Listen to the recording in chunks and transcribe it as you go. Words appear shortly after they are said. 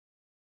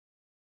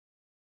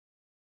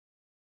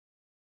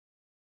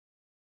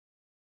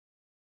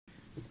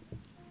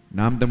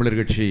நாம் தமிழர்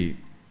கட்சி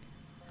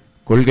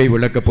கொள்கை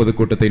விளக்க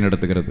பொதுக்கூட்டத்தை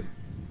நடத்துகிறது.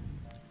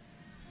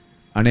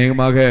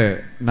 அநேகமாக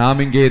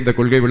நாம் இங்கே இந்த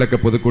கொள்கை விளக்க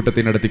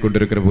பொதுக்கூட்டத்தை நடத்தி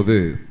கொண்டிருக்கிற போது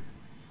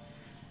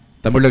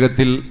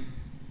தமிழகத்தில்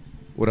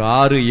ஒரு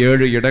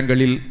 6-7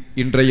 இடங்களில்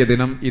இன்றைய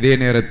தினம் இதே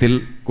நேரத்தில்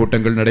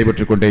கூட்டங்கள்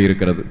நடைபெற்றுக் கொண்டே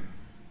இருக்கிறது.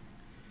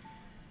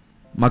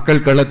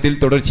 மக்கள்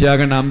களத்தில்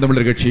தொடர்ச்சியாக நாம்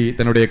தமிழர் கட்சி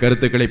தன்னுடைய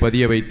கருத்துக்களை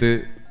பதிய வைத்து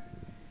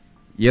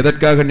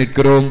எதற்காக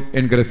நிற்கிறோம்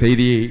என்கிற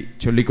செய்தியை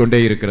சொல்லிக்கொண்டே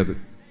இருக்கிறது.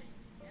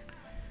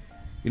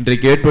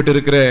 இன்றைக்கு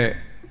ஏற்பட்டிருக்கிற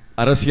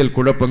அரசியல்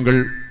குழப்பங்கள்,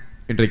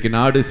 இன்றைக்கு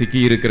நாடு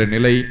சிக்கியிருக்கிற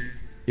நிலை,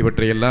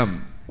 இவற்றையெல்லாம்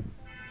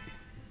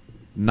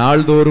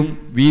நாள்தோறும்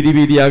வீதி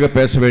வீதியாக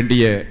பேச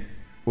வேண்டிய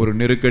ஒரு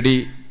நெருக்கடி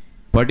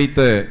படித்த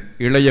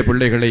இளைய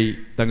பிள்ளைகளை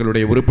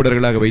தங்களுடைய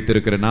உறுப்பினர்களாக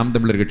வைத்திருக்கிற நாம்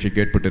தமிழர்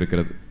கட்சிக்கு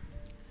ஏற்பட்டிருக்கிறது.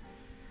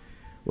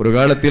 ஒரு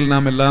காலத்தில்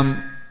நாம் எல்லாம்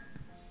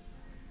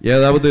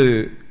ஏதாவது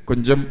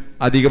கொஞ்சம்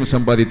அதிகம்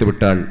சம்பாதித்து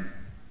விட்டால்,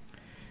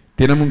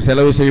 தினமும்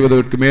செலவு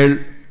செய்வதற்கு மேல்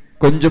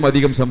கொஞ்சம்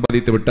அதிகம்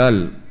சம்பாதித்து விட்டால்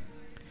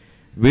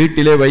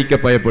வீட்டிலே வைக்க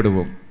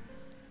பயப்படுவோம்.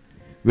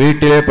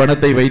 வீட்டிலே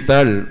பணத்தை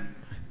வைத்தால்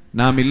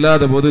நாம்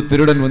இல்லாத போது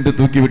திருடன் வந்து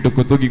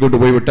தூக்கி கொண்டு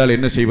போய்விட்டால்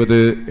என்ன செய்வது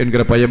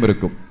என்கிற பயம்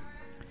இருக்கும்.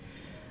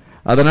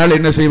 அதனால்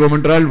என்ன செய்வோம்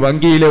என்றால்,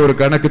 வங்கியிலே ஒரு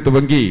கணக்கு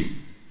துவங்கி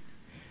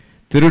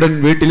திருடன்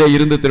வீட்டிலே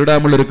இருந்து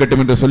திருடாமல்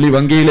இருக்கட்டும் என்று சொல்லி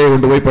வங்கியிலே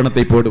கொண்டு போய்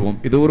பணத்தை போடுவோம்.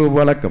 இது ஒரு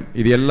வழக்கம்,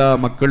 இது எல்லா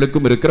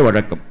மக்களுக்கும் இருக்கிற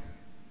வழக்கம்.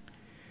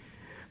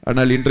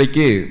 ஆனால்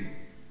இன்றைக்கு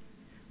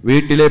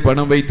வீட்டிலே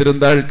பணம்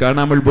வைத்திருந்தால்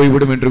காணாமல்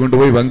போய்விடும் என்று கொண்டு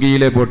போய்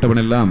வங்கியிலே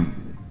போட்டவன் எல்லாம்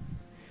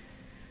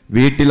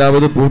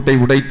வீட்டிலாவது பூட்டை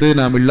உடைத்து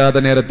நாம்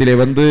இல்லாத நேரத்திலே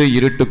வந்து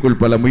இருட்டுக்குள்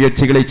பல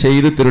முயற்சிகளை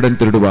செய்து திருடன்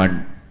திருடுவான்.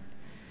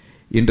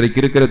 இன்றைக்கு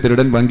இருக்கிற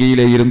திருடன்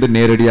வங்கியிலே இருந்து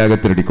நேரடியாக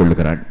திருடிக்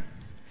கொள்கிறான்.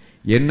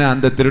 என்ன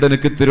அந்த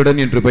திருடனுக்கு திருடன்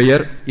என்று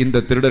பெயர்,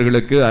 இந்த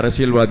திருடர்களுக்கு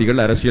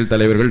அரசியல்வாதிகள், அரசியல்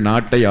தலைவர்கள்,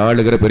 நாட்டை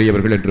ஆளுகிற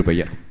பெரியவர்கள் என்று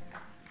பெயர்.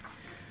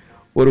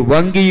 ஒரு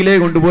வங்கியிலே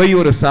கொண்டு போய்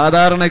ஒரு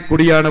சாதாரண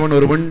குடியானவன்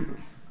ஒருவன்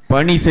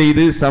பணி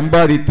செய்து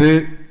சம்பாதித்து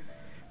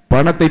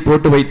பணத்தை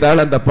போட்டு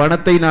வைத்தால் அந்த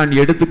பணத்தை நான்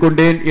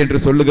எடுத்துக்கொண்டேன் என்று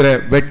சொல்லுகிற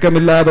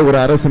வெட்கமில்லாத ஒரு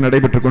அரசு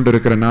நடைபெற்றுக்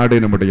கொண்டிருக்கிற நாடு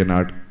நம்முடைய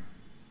நாடு.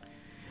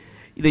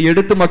 இதை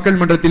எடுத்து மக்கள்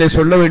மன்றத்திலே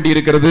சொல்ல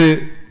வேண்டியிருக்கிறது.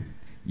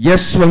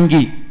 எஸ்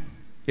வங்கி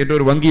என்ற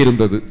ஒரு வங்கி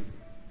இருந்தது,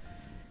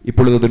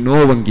 இப்பொழுது நோ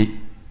வங்கி.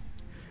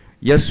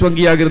 எஸ்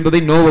வங்கியாக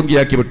இருந்ததை நோ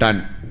வங்கியாக்கி விட்டான்.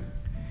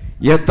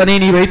 எத்தனை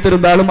நீ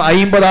வைத்திருந்தாலும்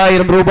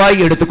 50,000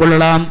 ரூபாய்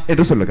எடுத்துக்கொள்ளலாம்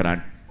என்று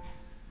சொல்லுகிறான்.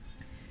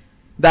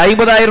 இந்த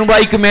 50,000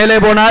 ரூபாய்க்கு மேலே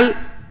போனால்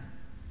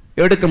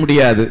எடுக்க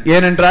முடியாது.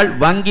 ஏனென்றால்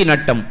வங்கி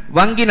நட்டம்.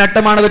 வங்கி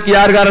நட்டமானதற்கு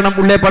யார் காரணம்?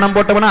 உள்ளே பணம்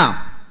போட்டவனா?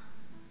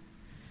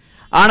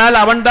 ஆனால்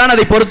அவன் தான்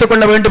அதை பொறுத்துக்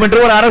கொள்ள வேண்டும் என்று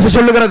ஒரு அரசு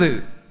சொல்லுகிறது.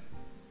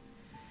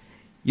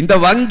 இந்த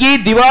வங்கி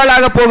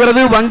திவாலாக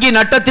போகிறது, வங்கி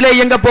நட்டத்திலே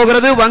இயங்க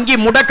போகிறது, வங்கி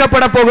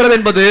முடக்கப்பட போகிறது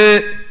என்பது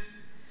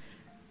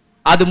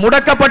அது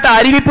முடக்கப்பட்ட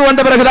அறிவிப்பு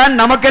வந்த பிறகுதான்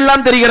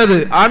நமக்கெல்லாம் தெரிகிறது.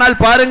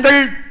 ஆனால்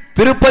பாருங்கள்,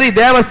 திருப்பதி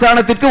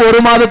தேவஸ்தானத்திற்கு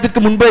 1 மாதத்திற்கு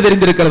முன்பே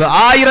தெரிந்திருக்கிறது.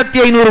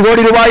 1500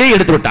 கோடி ரூபாயை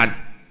எடுத்து விட்டான்.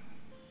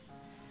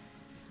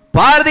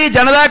 பாரதிய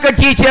ஜனதா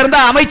கட்சியை சேர்ந்த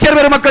அமைச்சர்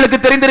பெருமக்களுக்கு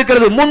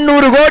தெரிந்திருக்கிறது.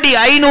 300 கோடி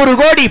 500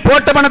 கோடி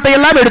போட்ட பணத்தை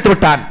எல்லாம் எடுத்து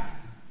விட்டான்.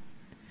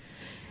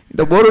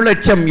 இந்த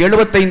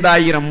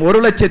 1,75,000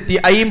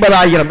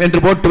 1,50,000 என்று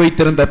போட்டு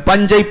வைத்திருந்த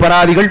பஞ்சை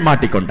பராதிகள்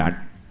மாட்டிக்கொண்டான்.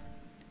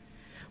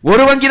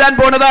 ஒரு வங்கி தான்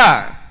போனதா?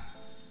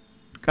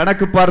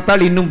 கணக்கு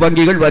பார்த்தால் இன்னும்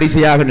வங்கிகள்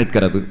வரிசையாக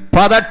நிற்கிறது.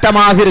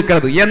 பதட்டமாக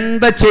இருக்கிறது.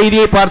 எந்த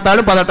செய்தியை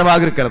பார்த்தாலும்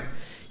பதட்டமாக இருக்கிறது.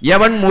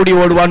 எவன் மூடி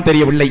ஓடுவான்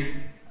தெரியவில்லை.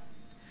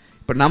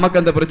 இப்ப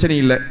நமக்கு அந்த பிரச்சனை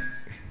இல்லை.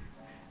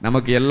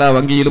 நமக்கு எல்லா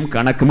வங்கியிலும்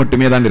கணக்கு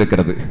மட்டுமே தான்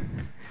இருக்கிறது.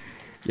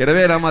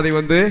 எனவே நாம் அதை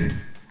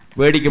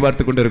வேடிக்கை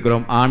பார்த்து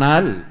கொண்டிருக்கிறோம்.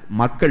 ஆனால்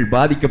மக்கள்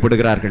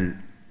பாதிக்கப்படுகிறார்கள்.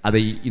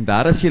 அதை இந்த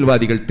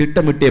அரசியல்வாதிகள்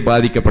திட்டமிட்டே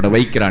பாதிக்கப்பட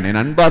வைக்கிறான்.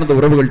 என் அன்பார்ந்த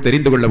உறவுகள்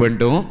தெரிந்து கொள்ள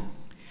வேண்டும்.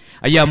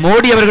 ஐயா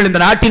மோடி அவர்கள்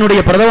இந்த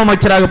நாட்டினுடைய பிரதம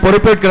அமைச்சராக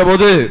பொறுப்பேற்கிற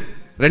போது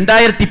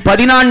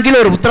 2014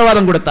 ஒரு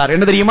உத்தரவாதம் கொடுத்தார்.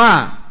 என்ன தெரியுமா?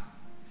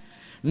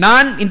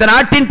 நான் இந்த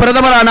நாட்டின்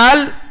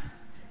பிரதமரானால்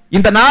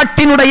இந்த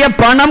நாட்டினுடைய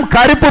பணம்,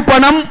 கருப்பு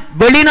பணம்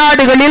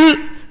வெளிநாடுகளில்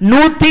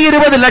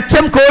 120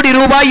 லட்சம் கோடி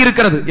ரூபாய்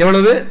இருக்கிறது.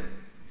 எவ்வளவு?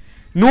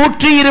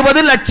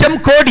 120 லட்சம்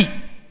கோடி.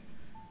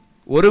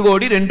 1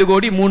 கோடி 2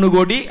 கோடி 3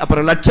 கோடி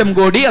அப்புறம் லட்சம்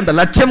கோடி. அந்த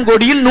லட்சம்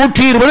கோடியில்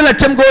 120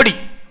 லட்சம் கோடி.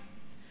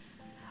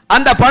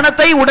 அந்த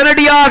பணத்தை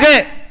உடனடியாக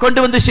கொண்டு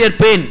வந்து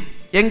சேர்ப்பேன்.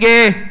 எங்கே?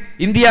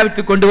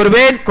 இந்தியாவுக்கு கொண்டு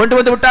வருவேன். கொண்டு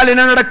வந்து விட்டால்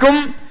என்ன நடக்கும்?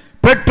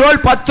 பெட்ரோல்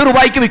 10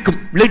 ரூபாய்க்கு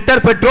விற்கும்.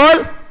 லிட்டர் பெட்ரோல்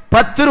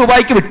 10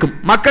 ரூபாய்க்கு விற்கும்.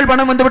 மக்கள்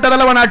பணம் வந்து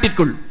விட்டதல்லவா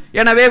நாட்டிற்குள்.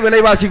 எனவே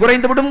விலைவாசி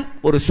குறைந்துவிடும்.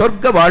 ஒரு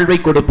சொர்க்க வாழ்வை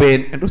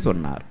கொடுப்பேன் என்று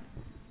சொன்னார்.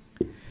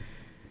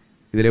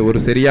 இதில் ஒரு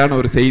சரியான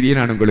ஒரு செய்தியை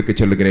நான் உங்களுக்கு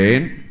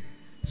சொல்லுகிறேன்.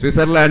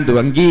 சுவிட்சர்லாந்து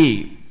வங்கி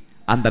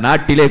அந்த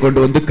நாட்டிலே கொண்டு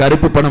வந்து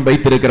கருப்பு பணம்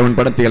வைத்திருக்கிறவன்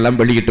பணத்தை எல்லாம்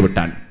வெளியிட்டு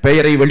விட்டான்.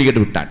 பெயரை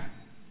வெளியிட்டு விட்டான்.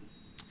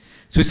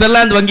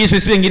 சுவிட்சர்லாந்து வங்கி,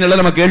 சுவிஸ் வங்கி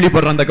நம்ம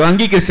கேள்விப்படுறோம். அந்த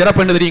வங்கிக்கு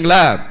சிறப்பு என்ன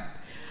தெரியுங்களா?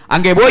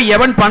 அங்கே போய்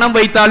எவன் பணம்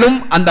வைத்தாலும்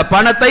அந்த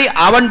பணத்தை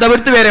அவன்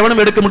தவிர்த்து வேற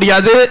எவனும் எடுக்க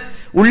முடியாது.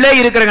 உள்ளே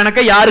இருக்கிற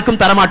கணக்கை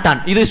யாருக்கும் தரமாட்டான்.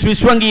 இது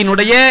சுவிஸ்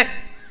வங்கியினுடைய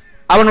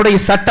அவனுடைய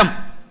சட்டம்.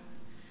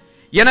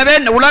 எனவே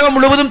உலகம்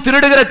முழுவதும்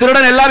திருடுகிற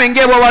திருடன் எல்லாம்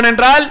எங்கே போவான்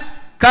என்றால்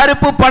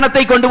கருப்பு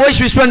பணத்தை கொண்டு போய்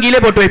சுவிஸ் வங்கியிலே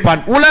போட்டு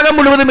வைப்பான். உலகம்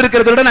முழுவதும்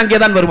இருக்கிற திருடன்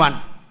அங்கேதான் வருவான்.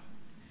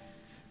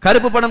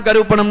 கருப்பு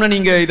பணம்னா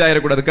நீங்க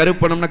இதாயிடக்கூடாது.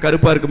 கருப்பு பணம்னா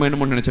கருப்பா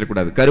இருக்குமேனு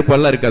நினைச்சிடக்கூடாது.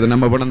 கருப்பெல்லாம் இருக்காது,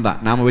 நம்ம பணம் தான்,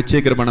 நாம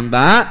வச்சிருக்கிற பணம்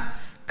தான்,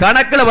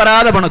 கணக்கில்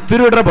வராத பணம்,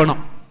 திருடுற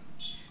பணம்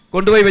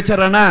கொண்டு போய்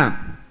வச்சிடறானா.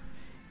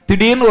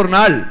 திடீர்னு ஒரு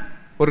நாள்,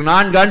 ஒரு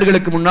 4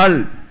 ஆண்டுகளுக்கு முன்னால்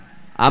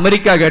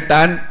அமெரிக்கா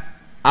கேட்டான்,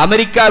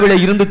 அமெரிக்காவில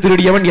இருந்து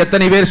திருடியவன்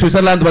எத்தனை பேர்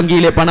சுவிட்சர்லாந்து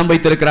வங்கியிலே பணம்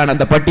வைத்திருக்கிறான்,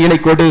 அந்த பட்டியலை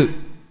கொடு.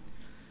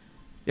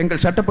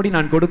 எங்கள் சட்டப்படி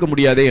நான் கொடுக்க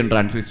முடியாதே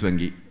என்றான் சுவிஸ்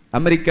வங்கி.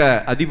 அமெரிக்க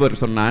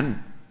அதிபர் சொன்னான்,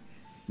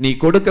 நீ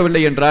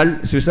கொடுக்கவில்லை என்றால்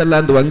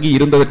சுவிட்சர்லாந்து வங்கி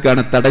இருந்ததற்கான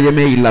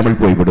தடயமே இல்லாமல்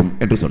போய்விடும்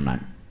என்று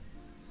சொன்னான்.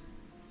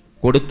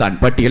 கொடுத்தான்,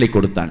 பட்டியலை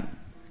கொடுத்தான்.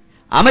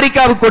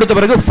 அமெரிக்காவுக்கு கொடுத்த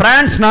பிறகு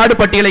பிரான்ஸ் நாடு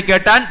பட்டியலை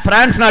கேட்டான்,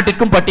 பிரான்ஸ்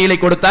நாட்டிற்கும் பட்டியலை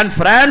கொடுத்தான்.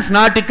 பிரான்ஸ்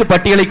நாட்டிற்கு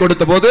பட்டியலை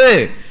கொடுத்த போது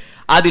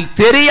அதில்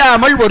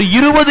தெரியாமல் ஒரு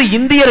 20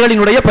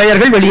 இந்தியர்களினுடைய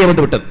பெயர்கள் வெளியே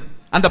வந்து விட்டது,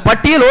 அந்த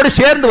பட்டியலோடு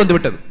சேர்ந்து வந்து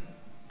விட்டது.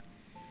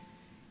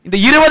 இந்த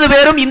 20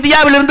 பேரும்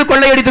இந்தியாவிலிருந்து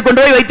கொள்ளையடித்துக்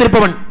கொண்டு போய்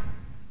வைத்திருப்பவன்.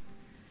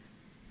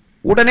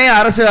 உடனே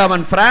அரசு,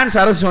 அவன் பிரான்ஸ்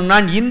அரசு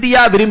சொன்னான்,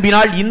 இந்தியா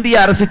விரும்பினால், இந்திய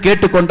அரசு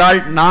கேட்டுக்கொண்டால்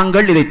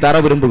நாங்கள் இதை தர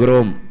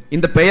விரும்புகிறோம்,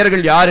 இந்த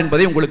பெயர்கள் யார்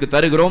என்பதை உங்களுக்கு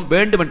தருகிறோம்,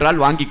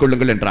 வேண்டுமென்றால் வாங்கிக்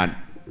கொள்ளுங்கள் என்றான்.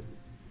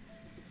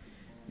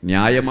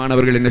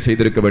 நியாயமானவர்கள் என்ன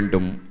செய்திருக்க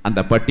வேண்டும், அந்த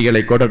பட்டியலை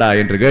கொடடா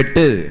என்று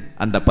கேட்டு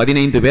அந்த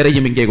 15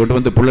 பேரையும் இங்கே கொண்டு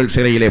வந்து புழல்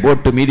சிறையிலே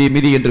போட்டு மிதி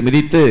மிதி என்று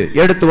மிதித்து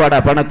எடுத்து வாடா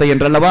பணத்தை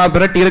என்றல்லவா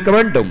விரட்டி இருக்க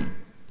வேண்டும்.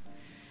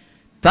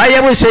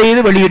 தயவு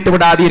செய்து வெளியிட்டு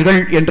விடாதீர்கள்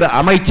என்று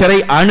அமைச்சரை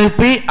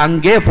அனுப்பி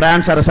அங்கே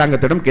பிரான்ஸ்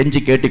அரசாங்கத்திடம் கெஞ்சி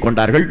கேட்டுக்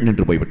கொண்டார்கள்.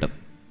 நின்று போய்விட்டது.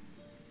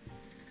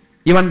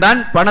 இவன் தான்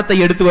பணத்தை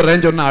எடுத்து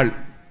வர்றேன்னு சொன்னால்,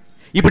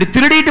 இப்படி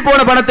திருடிட்டு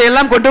போன பணத்தை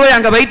எல்லாம் கொண்டு போய்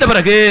அங்க வைத்த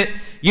பிறகு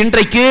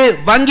இன்றைக்கு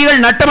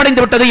வங்கிகள்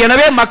நட்டமடைந்து விட்டது,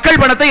 எனவே மக்கள்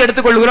பணத்தை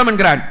எடுத்துக் கொள்கிறோம்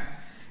என்கிறான்.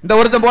 இந்த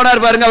ஒருத்தன்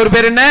போனார் பாருங்க, அவர்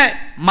பேர் என்ன,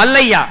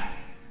 மல்லையா.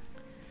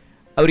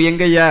 அவர்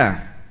எங்கய்யா,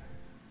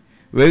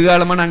 வெகு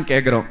காலமா நாங்க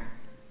கேட்கிறோம்,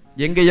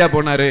 எங்கய்யா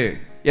போனாரு,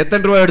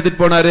 எத்தனை ரூபாய்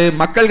எடுத்துட்டு போனாரு,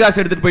 மக்கள் காசு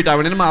எடுத்துட்டு போயிட்டா.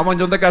 அவன்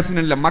அவன் சொந்த காசு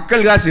இல்ல,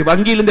 மக்கள் காசு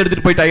வங்கியிலிருந்து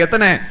எடுத்துட்டு போயிட்டா.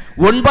 எத்தனை,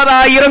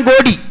 9000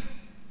 கோடி.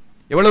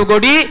 எவ்வளவு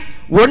கோடி,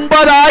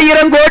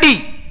 9000 கோடி.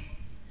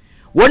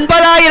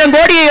 9000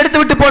 கோடியை எடுத்து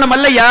விட்டு போன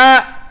மல்லையா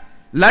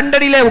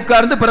லண்டனிலே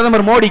உட்கார்ந்து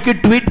பிரதமர் மோடிக்கு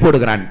ட்வீட்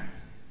போடுகிறான்,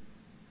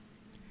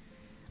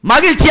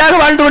 மகிழ்ச்சியாக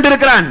வாழ்ந்து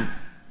கொண்டிருக்கிறான்.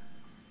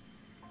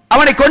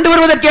 அவனை கொண்டு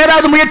வருவதற்கு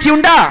ஏதாவது முயற்சி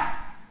உண்டா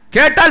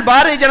கேட்டால்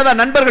பாரதிய ஜனதா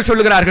நண்பர்கள்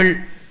சொல்லுகிறார்கள்,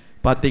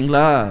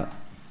 பாத்தீங்களா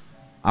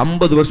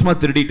 50 வருஷமா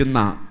திருடிட்டு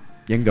இருந்தான்,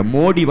 எங்க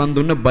மோடி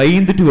வந்துன்னு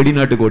பயந்துட்டு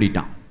வெளிநாட்டுக்கு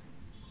ஓடிட்டான்.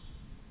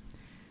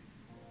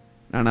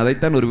 நான்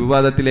அதைத்தான் ஒரு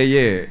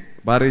விவாதத்திலேயே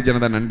பாரதிய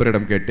ஜனதா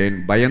நண்பரிடம் கேட்டேன்,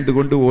 பயந்து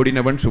கொண்டு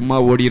ஓடினவன் சும்மா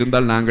ஓடி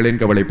இருந்தால்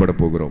நாங்களேன் கவலைப்பட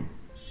போகிறோம்,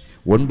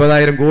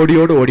 9000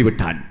 கோடியோடு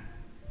ஓடிவிட்டான்,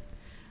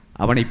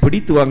 அவனை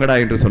பிடித்து வாங்கடா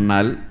என்று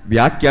சொன்னால்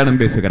வியாக்கியானம்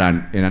பேசுகிறான்.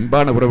 என்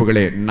அன்பான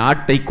உறவுகளே,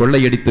 நாட்டை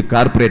கொள்ளையடித்து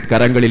கார்ப்பரேட்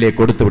கரங்களிலே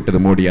கொடுத்து விட்டது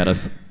மோடி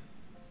அரசு.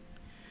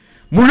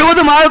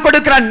 முழுவதுமாக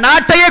கொடுக்கிறான்,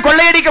 நாட்டையே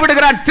கொள்ளையடிக்க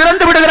விடுகிறான்,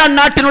 திறந்து விடுகிறான்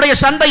நாட்டினுடைய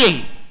சந்தையை.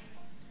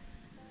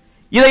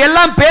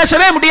 இதையெல்லாம்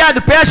பேசவே முடியாது,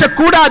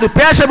 பேசக்கூடாது,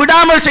 பேச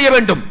விடாமல் செய்ய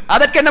வேண்டும்.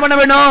 அதற்கு என்ன பண்ண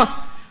வேணும்,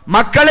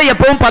 மக்களை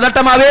எப்பவும்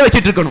பதட்டமாவே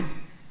வச்சிட்டு இருக்கணும்.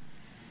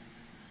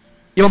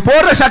 இவன்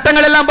போடுற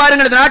சட்டங்கள் எல்லாம்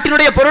பாருங்கள்,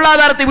 நாட்டினுடைய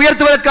பொருளாதாரத்தை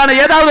உயர்த்துவதற்கான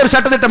ஏதாவது ஒரு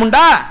சட்டத்திட்டம்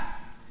உண்டா?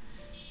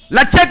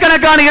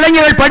 லட்சக்கணக்கான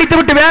இளைஞர்கள்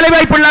படித்துவிட்டு வேலை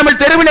வாய்ப்பு இல்லாமல்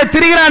தெருவில்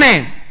திரிகிறானே,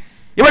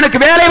 இவனுக்கு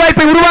வேலை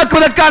வாய்ப்பை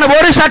உருவாக்குவதற்கான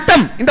ஒரு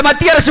சட்டம் இந்த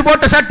மத்திய அரசு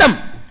போட்ட சட்டம்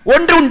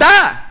ஒன்று உண்டா?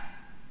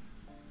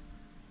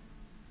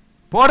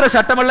 போடுற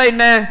சட்டம் எல்லாம்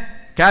என்ன,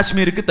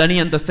 காஷ்மீருக்கு தனி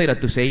அந்தஸ்தை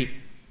ரத்து செய்,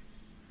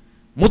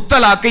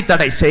 முத்தலாக்கை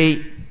தடை செய்.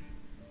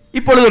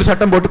 இப்பொழுது ஒரு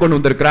சட்டம் போட்டு கொண்டு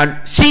வந்திருக்கிறான்,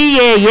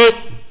 CAA.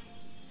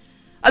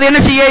 அது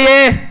என்ன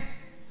CAA?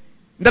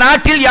 இந்த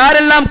நாட்டில்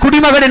யாரெல்லாம்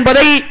குடிமகன்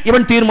என்பதை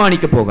இவன்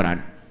தீர்மானிக்க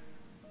போகிறான்.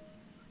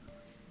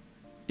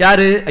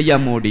 யாரு, ஐயா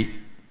மோடி.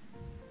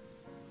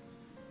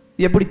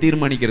 எப்படி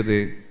தீர்மானிக்கிறது?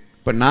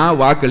 இப்ப நான்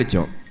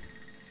வாக்களிச்சோம்,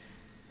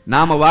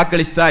 நாம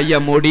வாக்களிச்சா ஐயா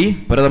மோடி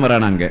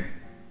பிரதமரானாங்க.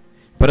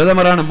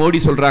 பிரதமரான மோடி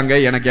சொல்றாங்க,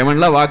 எனக்கு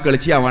எவன்லாம்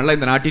வாக்களிச்சு அவன்லாம்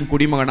இந்த நாட்டின்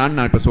குடிமகனான்னு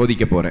நான் இப்ப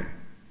சோதிக்க போறேன்.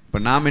 இப்ப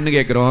நாம் என்ன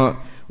கேட்கிறோம்,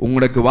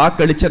 உங்களுக்கு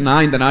வாக்களிச்ச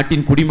நான் இந்த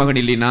நாட்டின் குடிமகன்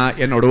இல்லைன்னா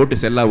என்னோட ஓட்டு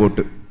செல்லா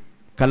ஓட்டு,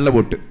 கள்ள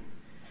ஓட்டு.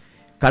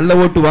 கள்ள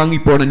ஓட்டு வாங்கி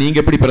போன நீங்க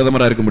எப்படி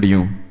பிரதமரா இருக்க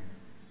முடியும்?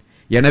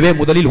 எனவே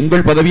முதலில்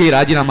உங்கள் பதவியை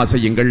ராஜினாமா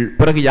செய்யுங்கள்,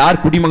 பிறகு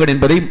யார் குடிமகன்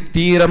என்பதை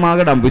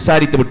தீவிரமாக நாம்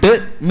விசாரித்து விட்டு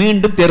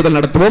மீண்டும் தேர்தல்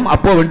நடத்துவோம்,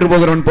 அப்போ வென்று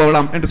போகிறவன்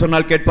போகலாம் என்று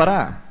சொன்னால் கேட்பாரா?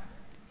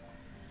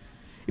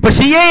 இப்ப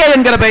CAA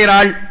என்கிற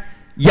பெயரால்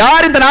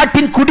யார் இந்த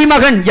நாட்டின்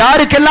குடிமகன்,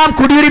 யாருக்கெல்லாம்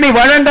குடியுரிமை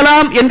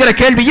வழங்கலாம் என்கிற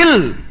கேள்வியில்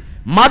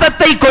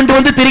மதத்தை கொண்டு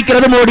வந்து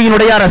திரிக்கிறது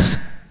மோடியினுடைய அரசு.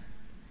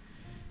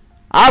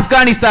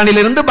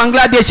 ஆப்கானிஸ்தானில் இருந்து,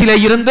 பங்களாதேஷிலே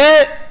இருந்து,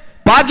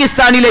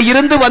 பாகிஸ்தானிலே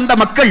இருந்து வந்த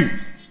மக்கள்,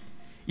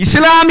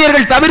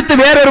 இஸ்லாமியர்கள் தவிர்த்து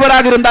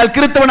வேறொருவராக இருந்தால்,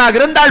 கிறிஸ்தவனாக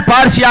இருந்தால்,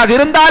 பார்சியாக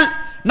இருந்தால்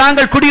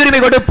நாங்கள் குடியுரிமை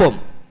கொடுப்போம்,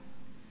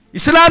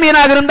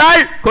 இஸ்லாமியனாக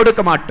இருந்தால்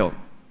கொடுக்க மாட்டோம்.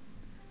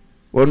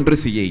 ஒன்று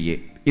CAA,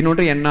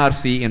 இன்னொன்று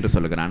NRC என்று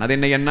சொல்லுகிறான். அது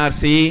என்ன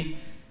NRC?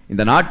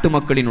 இந்த நாட்டு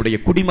மக்களினுடைய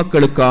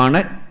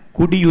குடிமக்களுக்கான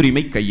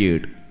குடியுரிமை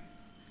கையேடு.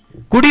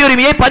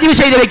 குடியுரிமையை பதிவு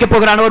செய்து வைக்க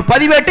போகிறான், ஒரு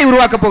பதிவேட்டை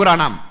உருவாக்க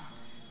போகிறானாம்.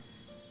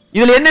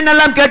 இதில்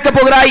என்னென்னலாம் கேட்க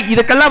போகிறாய்,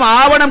 இதுக்கெல்லாம்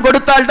ஆவணம்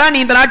கொடுத்தால் தான்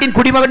இந்த நாட்டின்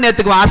குடிமகன்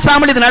ஏத்துக்குவான்.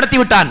 அஸ்ஸாமில் இது நடத்தி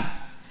விட்டான்.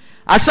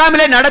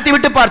 அஸ்ஸாமிலே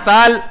நடத்திவிட்டு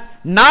பார்த்தால்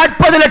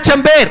 40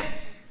 லட்சம் பேர்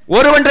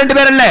ஒருவன் 2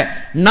 பேர் அல்ல,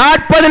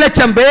 40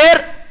 லட்சம் பேர்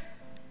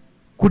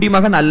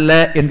குடிமகன் அல்ல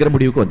என்கிற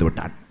முடிவுக்கு வந்து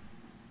விட்டான்.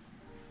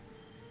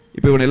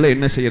 இப்ப இவன் எல்லாம்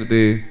என்ன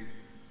செய்யறது?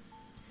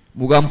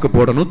 முகாமுக்கு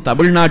போடணும்.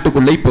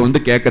 தமிழ்நாட்டுக்குள்ள இப்ப வந்து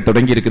கேட்க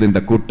தொடங்கி இருக்குது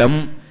இந்த கூட்டம்.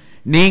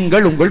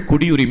 நீங்கள் உங்கள்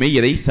குடியுரிமை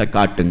எதை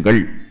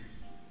காட்டுங்கள்.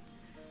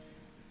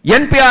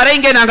 என்பிஆரை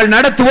இங்கே நாங்கள்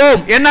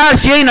நடத்துவோம்,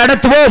 என்ஆர்சியை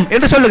நடத்துவோம்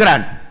என்று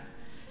சொல்லுகிறான்.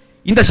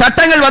 இந்த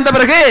சட்டங்கள் வந்த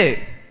பிறகு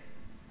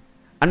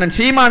அண்ணன்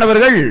சீமான்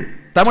அவர்கள்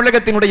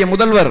தமிழகத்தினுடைய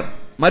முதல்வர்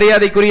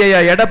மரியாதைக்குரிய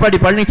எடப்பாடி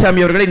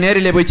பழனிசாமி அவர்களை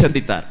நேரிலே போய்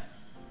சந்தித்தார்.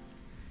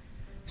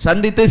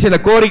 சந்தித்து சில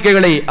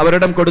கோரிக்கைகளை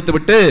அவரிடம்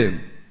கொடுத்துவிட்டு,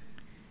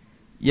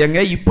 எங்க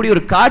இப்படி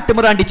ஒரு காட்டு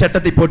மிராண்டி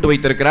சட்டத்தை போட்டு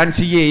வைத்திருக்கிறான்,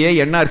 CAA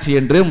NRC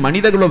என்று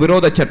மனிதகுல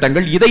விரோத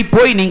சட்டங்கள், இதை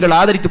போய் நீங்கள்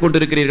ஆதரித்துக்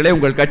கொண்டிருக்கிறீர்களே,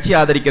 உங்கள் கட்சி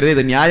ஆதரிக்கிறது,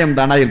 இது நியாயம்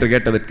தானா என்று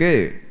கேட்டதற்கு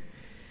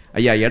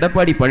ஐயா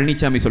எடப்பாடி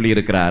பழனிசாமி சொல்லி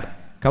இருக்கிறார்,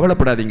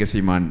 கவலைப்படாதீங்க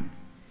சீமான்,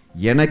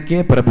 எனக்கே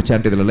பிறப்பு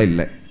சான்றிதழ் எல்லாம்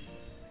இல்லை.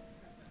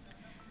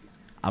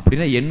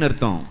 அப்படின்னா என்ன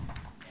அர்த்தம்?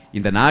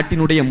 இந்த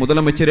நாட்டினுடைய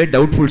முதலமைச்சரே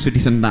டவுட்ஃபுல்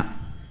சிட்டிசன் தான்.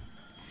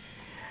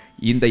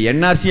 இந்த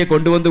NRCயை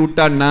கொண்டு வந்து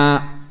விட்டான்னா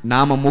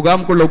நாம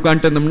முகாம்குள்ள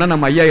உட்கார்ந்து இருந்தோம்னா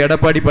நம்ம ஐயா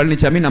எடப்பாடி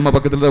பழனிசாமி நம்ம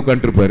பக்கத்துல தான்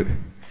உட்கார்ந்து இருப்பாரு.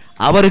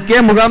 அவருக்கே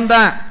முகாம்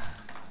தான்,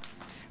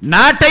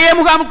 நாட்டையே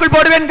முகாமுக்குள்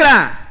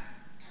போடுவேன்கிறான்.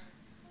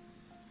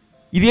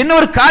 இது என்ன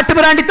ஒரு காட்டு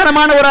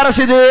மிராண்டித்தனமான ஒரு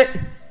அரசு? இது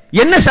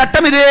என்ன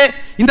சட்டம்? இது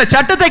இந்த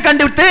சட்டத்தை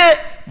கண்டுவிட்டு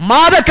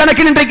மாத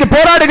கணக்கில் இன்றைக்கு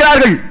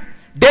போராடுகிறார்கள்.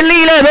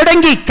 டெல்லியிலே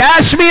தொடங்கி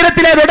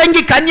காஷ்மீரத்திலே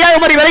தொடங்கி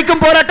கன்னியாகுமரி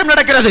வரைக்கும் போராட்டம்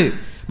நடக்கிறது.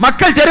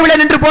 மக்கள் தெருவில்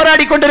நின்று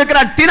போராடி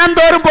கொண்டிருக்கிறார்,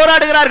 தினந்தோறும்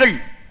போராடுகிறார்கள்.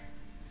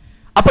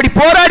 அப்படி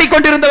போராடி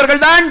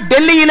கொண்டிருந்தவர்கள் தான்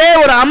டெல்லியிலே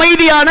ஒரு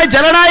அமைதியான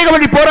ஜனநாயக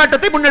வழி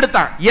போராட்டத்தை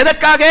முன்னெடுத்தார்.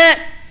 எதற்காக?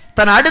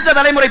 தன் அடுத்த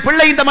தலைமுறை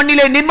பிள்ளை இந்த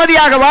மண்ணிலே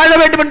நிம்மதியாக வாழ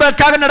வேண்டும்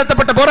என்பதற்காக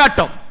நடத்தப்பட்ட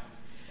போராட்டம்.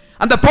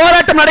 அந்த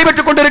போராட்டம்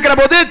நடைபெற்றுக் கொண்டிருக்கிற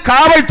போது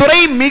காவல்துறை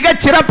மிக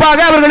சிறப்பாக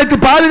அவர்களுக்கு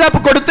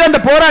பாதுகாப்பு கொடுத்து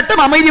அந்த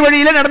போராட்டம் அமைதி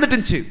வழியிலே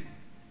நடந்துட்டு.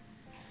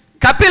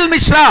 கபில்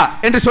மிஸ்ரா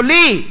என்று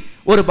சொல்லி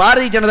ஒரு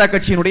பாரதிய ஜனதா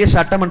கட்சியினுடைய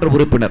சட்டமன்ற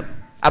உறுப்பினர்,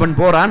 அவன்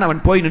போறான்,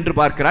 அவன் போய் நின்று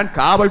பார்க்கிறான்,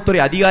 காவல்துறை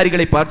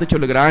அதிகாரிகளை பார்த்து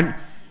சொல்லுகிறான்,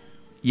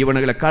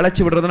 இவனுங்களை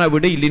களைச்சு விடுறதுனா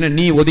விடு, இல்லைன்னா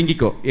நீ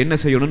ஒதுங்கிக்கோ, என்ன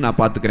செய்யணும்னு நான்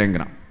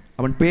பார்த்துக்கிறேங்கிறான்.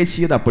 அவன்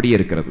பேசியது அப்படியே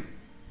இருக்கிறது,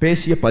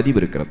 பேசிய பதிவு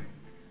இருக்கிறது.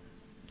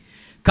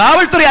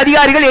 காவல்துறை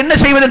அதிகாரிகள் என்ன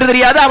செய்வது என்று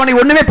தெரியாது, அவனை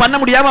ஒண்ணுமே பண்ண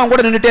முடியாம அவங்க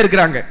கூட நின்றுட்டே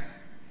இருக்கிறாங்க.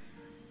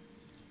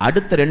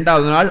 அடுத்த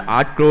 2வது நாள்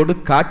ஆட்களோடு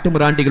காட்டு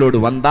மிராண்டிகளோடு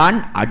வந்தான்,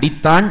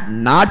 அடித்தான்,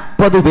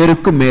 40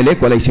 பேருக்கு மேலே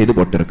கொலை செய்து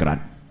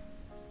போட்டிருக்கிறான்.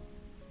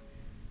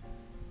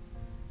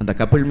 அந்த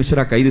கபில்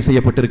மிஸ்ரா கைது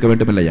செய்யப்பட்டிருக்க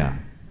வேண்டும் இல்லையா?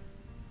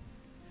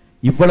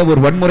 இவ்வளவு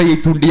ஒரு வன்முறையை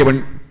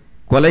தூண்டியவன்,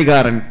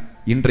 கொலைகாரன்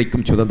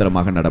இன்றைக்கும்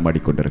சுதந்திரமாக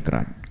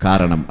நடமாடிக்கொண்டிருக்கிறான்.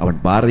 காரணம், அவன்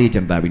பாரதிய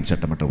ஜனதாவின்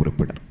சட்டமன்ற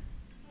உறுப்பினர்,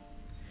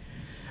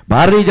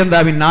 பாரதிய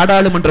ஜனதாவின்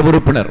நாடாளுமன்ற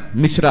உறுப்பினர்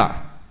மிஸ்ரா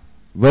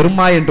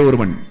வர்மா என்ற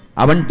ஒருவன்.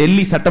 அவன்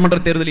டெல்லி சட்டமன்ற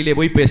தேர்தலிலே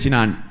போய்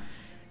பேசினான்,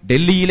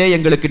 டெல்லியிலே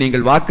எங்களுக்கு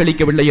நீங்கள்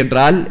வாக்களிக்கவில்லை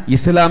என்றால்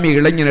இஸ்லாமிய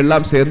இளைஞர்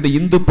எல்லாம் சேர்ந்து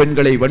இந்து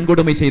பெண்களை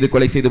வன்கொடுமை செய்து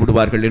கொலை செய்து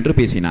விடுவார்கள் என்று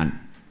பேசினான்.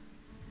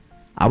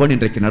 அவன்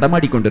இன்றைக்கு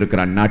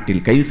நடமாடிக்கொண்டிருக்கிறான்,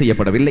 நாட்டில் கைது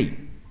செய்யப்படவில்லை.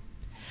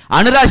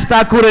 அனுராஜ்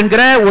தாக்கூர்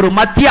என்கிற ஒரு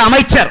மத்திய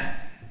அமைச்சர்,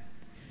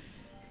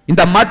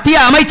 இந்த மத்திய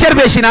அமைச்சர்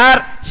பேசினார்,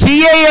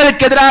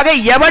 CAA-க்கு எதிராக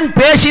எவன்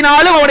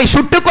பேசினாலும் அவனை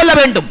சுட்டுக் கொள்ள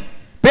வேண்டும்.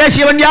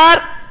 பேசியவன்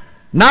யார்?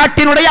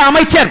 நாட்டினுடைய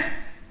அமைச்சர்.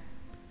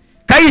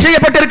 கைது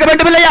செய்யப்பட்டிருக்க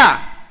வேண்டும் இல்லையா?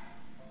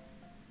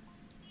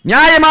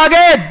 நியாயமாக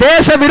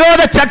தேச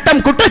விரோத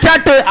சட்டம்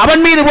குற்றச்சாட்டு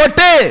அவன் மீது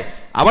போட்டு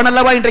அவன்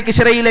அல்லவா இன்றைக்கு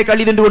சிறையிலே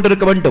கழிந்து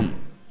கொண்டிருக்க வேண்டும்.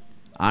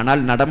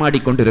 ஆனால்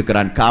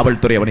நடமாடிக்கொண்டிருக்கிறான்,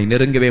 காவல்துறை அவனை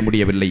நெருங்கவே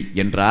முடியவில்லை.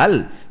 என்றால்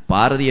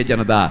பாரதிய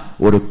ஜனதா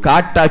ஒரு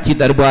காட்டாட்சி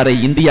தர்பாரை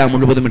இந்தியா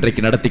முழுவதும்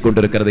இன்றைக்கு நடத்தி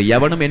கொண்டிருக்கிறது.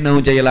 எவனும்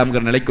என்னவும்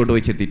செய்யலாம்ங்கிற நிலை கொண்டு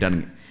போய்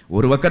சேர்த்திட்டானுங்க.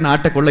 ஒரு பக்கம்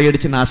நாட்டை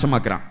கொள்ளையடிச்சு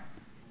நாசமாக்குறான்,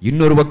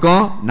 இன்னொரு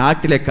பக்கம்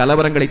நாட்டிலே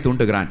கலவரங்களை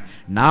தூண்டுகிறான்.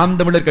 நாம்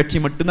தமிழர் கட்சி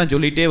மட்டும்தான்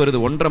சொல்லிட்டே வருது,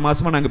 1.5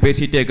 மாசமா நாங்க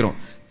பேசிட்டே இருக்கிறோம்,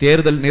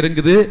 தேர்தல்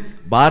நெருங்குது,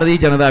 பாரதிய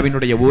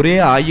ஜனதாவினுடைய ஒரே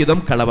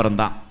ஆயுதம் கலவரம்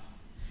தான்.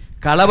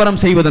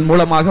 கலவரம் செய்வதன்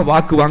மூலமாக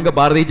வாக்கு வாங்க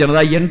பாரதிய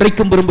ஜனதா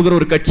என்றைக்கும் விரும்புகிற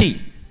ஒரு கட்சி.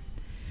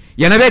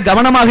 எனவே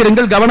கவனமாக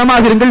இருங்கள்,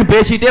 கவனமாக இருங்கள்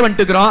பேசிட்டே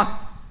வந்துட்டுக்கிறோம்.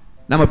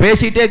 நம்ம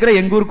பேசிட்டே இருக்கிற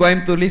எங்க ஊர்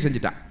கோயம்புத்தூர்லயும்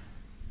செஞ்சுட்டான்.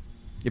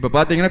 இப்ப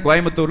பாத்தீங்கன்னா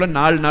கோயம்புத்தூர்ல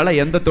 4 நாளா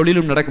எந்த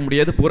தொழிலும் நடக்க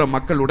முடியாது, பூரா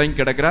மக்கள் உடங்கி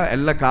கிடக்கிற,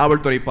 எல்லா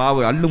காவல்துறை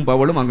பாவு அல்லும்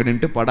பவலும் அங்க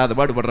நின்று படாத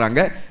பாடு படுறாங்க.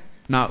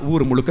 நான்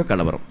ஊர் முழுக்க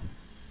கலவரம்.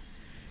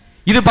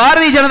 இது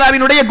பாரதிய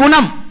ஜனதாவினுடைய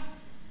குணம்.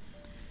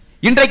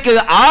 இன்றைக்கு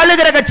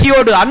ஆளுகிற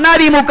கட்சியோடு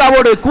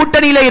அதிமுகவோடு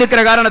கூட்டணியில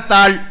இருக்கிற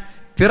காரணத்தால்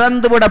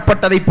திறந்து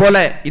விடப்பட்டதை போல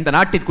இந்த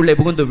நாட்டிற்குள்ளே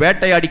புகுந்து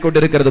வேட்டையாடி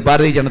கொண்டிருக்கிறது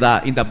பாரதிய ஜனதா.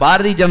 இந்த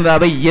பாரதிய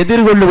ஜனதாவை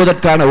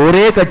எதிர்கொள்வதற்கான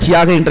ஒரே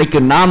கட்சியாக இன்றைக்கு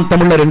நாம்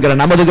தமிழர் என்கிற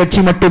நமது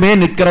கட்சி மட்டுமே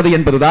நிற்கிறது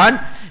என்பதுதான்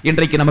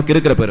இன்றைக்கு நமக்கு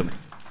இருக்கிற பெருமை.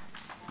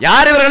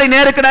 யார் இவர்களை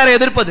நேருக்கு நேர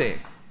எதிர்ப்பது?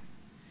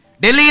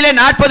 டெல்லியிலே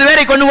 40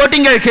 பேரை கொண்டு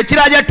ஓட்டிங்க. ஹெச்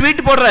ராஜா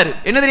ட்வீட் போடுறாரு,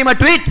 என்ன தெரியுமா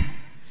ட்வீட்?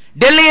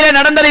 டெல்லியிலே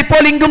நடந்ததை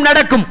போல் இங்கும்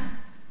நடக்கும்.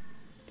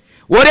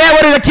 ஒரே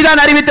ஒரு கட்சி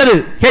தான் அறிவித்தது.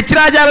 ஹெச்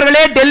ராஜா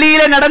அவர்களே,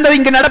 டெல்லியிலே நடந்தது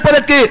இங்கு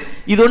நடப்பதற்கு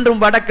இது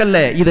ஒன்றும் வடக்கல்ல,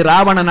 இது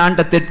ராவணன்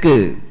ஆண்ட தெற்கு.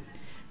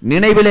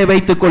 நினைவிலே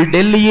வைத்துக்கொள்,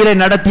 டெல்லியிலே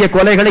நடத்திய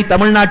கொலைகளை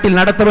தமிழ்நாட்டில்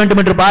நடத்த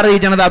வேண்டும் என்று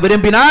பாரதிய ஜனதா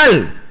விரும்பினால்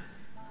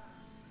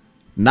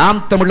நாம்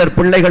தமிழர்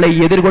பிள்ளைகளை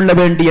எதிர்கொள்ள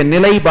வேண்டிய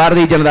நிலை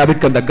பாரதிய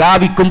ஜனதாவிற்கு அந்த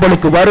காவி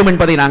கும்பலுக்கு வரும்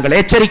என்பதை நாங்கள்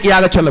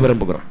எச்சரிக்கையாக சொல்ல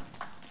விரும்புகிறோம்.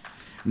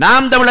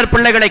 நாம் தமிழர்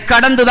பிள்ளைகளை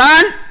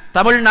கடந்துதான்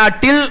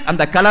தமிழ்நாட்டில்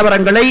அந்த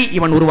கலவரங்களை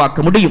இவன்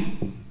உருவாக்க முடியும்.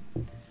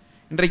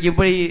 இன்றைக்கு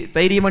இப்படி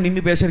தைரியமா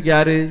நின்று பேசுறதுக்கு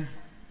யாரு?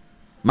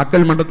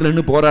 மக்கள் மன்றத்தில்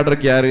நின்று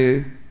போராடுறதுக்கு யாரு?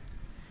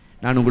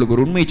 நான் உங்களுக்கு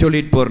ஒரு உண்மை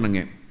சொல்லிட்டு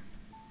போறேனுங்க.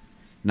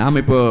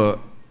 நாம் இப்போ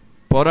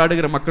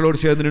போராடுகிற மக்களோடு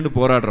சேர்ந்து நின்று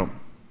போராடுறோம்.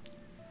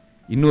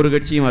 இன்னொரு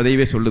கட்சியும்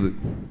அதையவே சொல்லுது,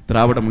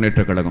 திராவிட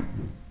முன்னேற்ற கழகம்.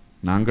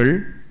 நாங்கள்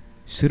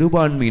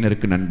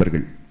சிறுபான்மையினருக்கு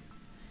நண்பர்கள்.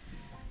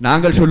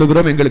 நாங்கள்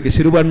சொல்லுகிறோம், எங்களுக்கு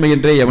சிறுபான்மை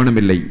என்றே எவனும்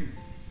இல்லை.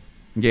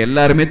 இங்கே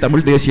எல்லாருமே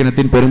தமிழ் தேசிய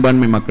இனத்தின்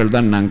பெரும்பான்மை மக்கள்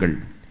தான் நாங்கள்.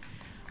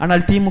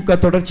 ஆனால் திமுக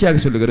தொடர்ச்சியாக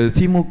சொல்லுகிறது,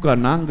 திமுக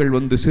நாங்கள்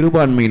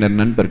சிறுபான்மையினர்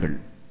நண்பர்கள்.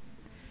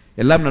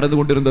 எல்லாம் நடந்து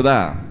கொண்டிருந்ததா?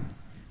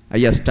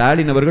 ஐயா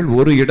ஸ்டாலின் அவர்கள்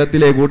ஒரு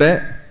இடத்திலே கூட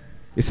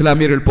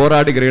இஸ்லாமியர்கள்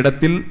போராடுகிற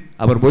இடத்தில்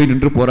அவர் போய்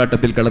நின்று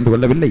போராட்டத்தில் கலந்து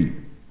கொள்ளவில்லை.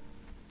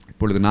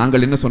 இப்பொழுது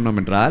நாங்கள் என்ன சொன்னோம்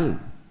என்றால்,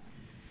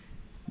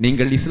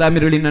 நீங்கள்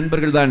இஸ்லாமியர்களின்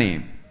நண்பர்கள் தானே,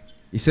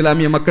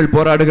 இஸ்லாமிய மக்கள்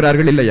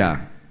போராடுகிறார்கள் இல்லையா?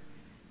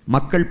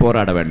 மக்கள்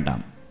போராட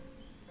வேண்டாம்.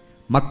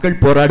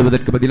 மக்கள்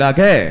போராடுவதற்கு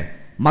பதிலாக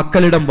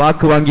மக்களிடம்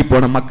வாக்கு வாங்கி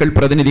போன மக்கள்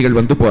பிரதிநிதிகள்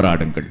வந்து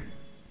போராடுங்கள்.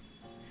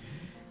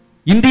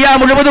 இந்தியா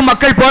முழுவதும்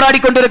மக்கள் போராடி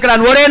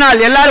கொண்டிருக்கிறான். ஒரே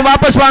நாள் எல்லாரும்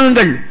வாபஸ்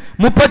வாங்குங்கள்.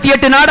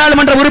 38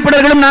 நாடாளுமன்ற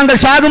உறுப்பினர்களும்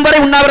நாங்கள் சாகும்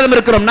வரை உண்ணாவிரதம்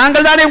இருக்கிறோம்.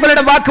 நாங்கள் தானே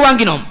உங்களிடம் வாக்கு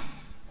வாங்கினோம்.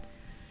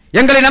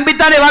 எங்களை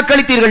நம்பித்தானே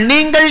வாக்களித்தீர்கள்.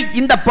 நீங்கள்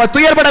இந்த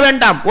துயர்பட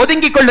வேண்டாம்,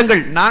 ஒதுங்கிக்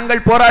கொள்ளுங்கள்.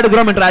 நாங்கள்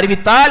போராடுகிறோம் என்று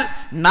அறிவித்தால்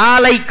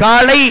நாளை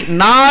காலை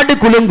நாடு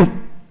குலுங்கும்.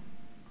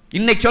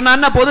 இன்னைக்கு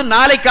சொன்னா போது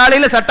நாளை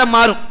காலையில சட்டம்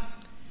மாறும்.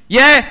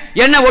 ஏன்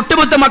என்ன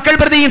ஒட்டுமொத்த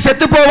மக்கள் பிரதியும்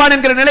செத்து போவான்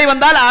என்கிற நிலை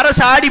வந்தால்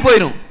அரசு ஆடி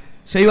போயிடும்.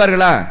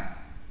 செய்வார்களா?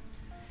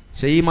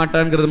 செய்ய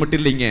மாட்டான்ங்கிறது மட்டும்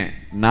இல்லைங்க,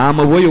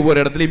 நாம போய்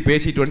ஒவ்வொரு இடத்துலையும்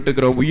பேசிட்டு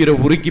வந்துட்டு உயிரை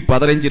உருக்கி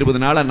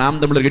 15-20 நாளா நாம்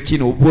தமிழர்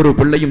கட்சியின் ஒவ்வொரு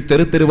பிள்ளையும்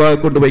தெரு தெருவாக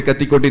கொண்டு போய்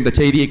கத்திக்கொண்டு இந்த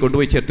செய்தியை கொண்டு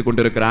போய் சேர்த்து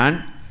கொண்டிருக்கிறான்.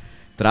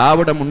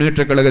 திராவிட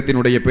முன்னேற்ற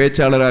கழகத்தினுடைய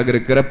பேச்சாளராக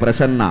இருக்கிற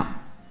பிரசன்னா,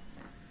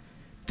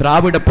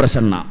 திராவிட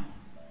பிரசன்னா,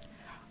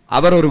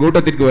 அவர் ஒரு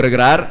கூட்டத்திற்கு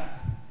வருகிறார்.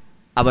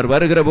 அவர்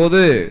வருகிற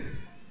போது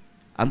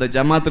அந்த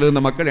ஜமாத்தில்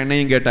இருந்த மக்கள்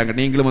என்னையும் கேட்டாங்க,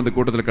 நீங்களும் அந்த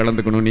கூட்டத்தில்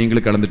கலந்துக்கணும்,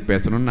 நீங்களும் கலந்துட்டு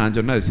பேசணும்னு. நான்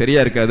சொன்னேன், அது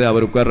சரியா இருக்காது,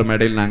 அவர் உட்கார்ற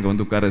மேடையில்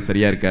நாங்கள் உட்கார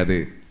சரியா இருக்காது.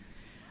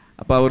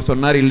 அப்போ அவர்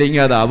சொன்னார், இல்லைங்க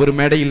அது அவர்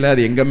மேடை இல்லை,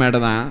 அது எங்கள் மேடை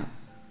தான்,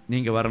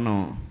 நீங்கள்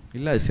வரணும்.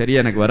 இல்லை அது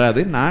சரியா எனக்கு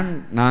வராது,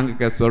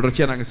 நாங்கள்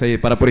தொடர்ச்சியாக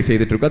நாங்கள் பரப்புரை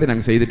செய்துட்டு இருக்கோம், அதை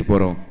நாங்கள் செய்துட்டு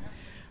போகிறோம்.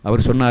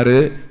 அவர் சொன்னார்,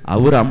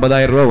 அவர்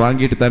 50,000 ரூபா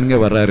வாங்கிட்டு தானுங்க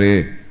வர்றாரு,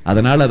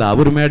 அதனால் அது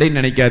அவர் மேடைன்னு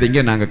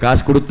நினைக்காதீங்க, நாங்கள்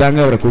காசு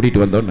கொடுத்தாங்க அவரை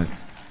கூட்டிகிட்டு வந்தோன்னு.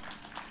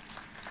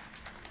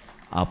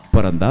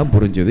 அப்புறம்தான்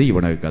புரிஞ்சது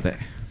இவனுக்கு கதை.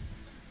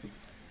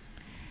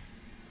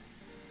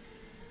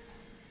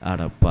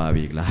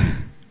 அடப்பாவீங்களா,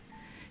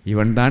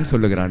 இவன் தான்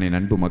சொல்லுகிறானே,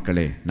 நண்பு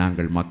மக்களே,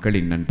 நாங்கள்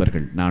மக்களின்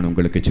நண்பர்கள். நான்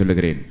உங்களுக்கு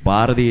சொல்லுகிறேன்,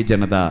 பாரதிய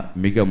ஜனதா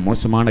மிக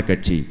மோசமான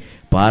கட்சி.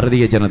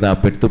 பாரதிய ஜனதா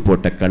பெற்று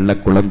போட்ட கள்ள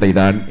குழந்தை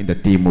தான் இந்த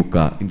திமுக,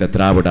 இந்த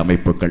திராவிட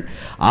அமைப்புகள்.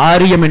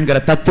 ஆரியம் என்கிற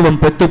தத்துவம்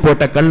பெற்று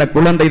போட்ட கள்ள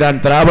குழந்தை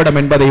தான் திராவிடம்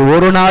என்பதை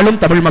ஒரு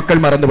நாளும் தமிழ்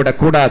மக்கள்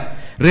மறந்துவிடக் கூடாது.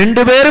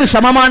 2 பேரும்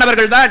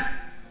சமமானவர்கள் தான்.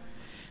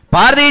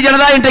 பாரதிய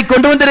ஜனதா இன்றைக்கு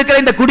கொண்டு வந்திருக்கிற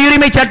இந்த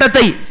குடியுரிமை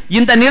சட்டத்தை,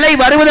 இந்த நிலை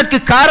வருவதற்கு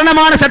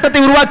காரணமான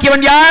சட்டத்தை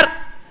உருவாக்கியவன் யார்?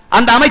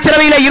 அந்த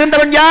அமைச்சரவையில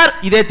இருந்தவன் யார்?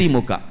 இதே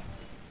திமுக.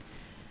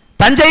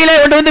 தஞ்சையிலே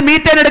கொண்டு வந்து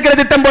மீத்தேன் எடுக்கிற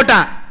திட்டம்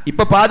போட்டான்,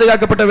 இப்ப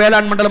பாதுகாக்கப்பட்ட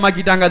வேளாண் மண்டலம்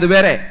ஆக்கிட்டாங்க, அது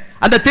வேற.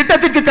 அந்த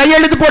திட்டத்திற்கு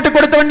கையெழுத்து போட்டு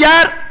கொடுத்தவன்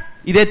யார்?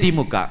 இதே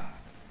திமுக.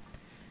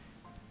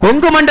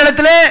 கொங்கு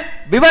மண்டலத்திலே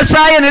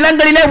விவசாய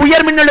நிலங்களிலே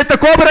உயர் மின்னழுத்த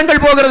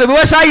கோபுரங்கள் போகிறது,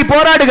 விவசாயி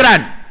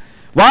போராடுகிறான்,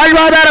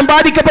 வாழ்வாதாரம்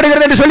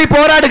பாதிக்கப்படுகிறது என்று சொல்லி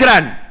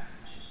போராடுகிறான்.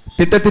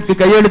 திட்டத்திற்கு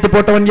கையெழுத்து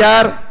போட்டவன்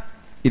யார்?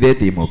 இதே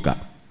திமுக.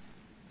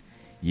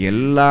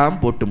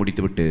 எல்லாம் போட்டு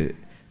முடித்துவிட்டு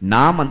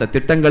நாம் அந்த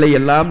திட்டங்களை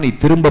எல்லாம் நீ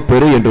திரும்ப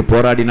பெறு என்று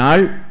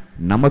போராடினால்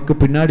நமக்கு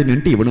பின்னாடி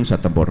நின்று இவனும்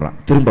சத்தம் போடுறான்,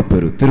 திரும்ப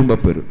பெறு திரும்ப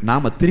பெறு.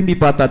 நாம திரும்பி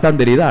பார்த்தா தான்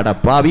தெரியுது, அட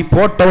பாவி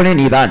போட்டவனே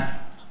நீதான்.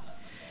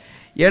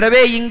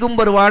 எனவே இங்கும்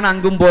வருவான்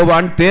அங்கும்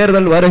போவான்,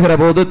 தேர்தல் வருகிற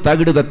போது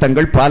தகுடு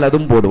தத்தங்கள்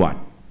பலதும் போடுவான்.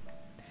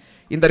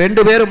 இந்த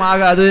 2 பேரும்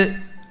ஆகாது,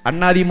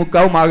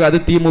 அதிமுகவும் ஆகாது,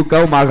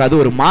 திமுகவும் ஆகாது.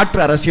 ஒரு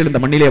மாற்று அரசியல்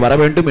இந்த மண்ணிலே வர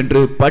வேண்டும்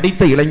என்று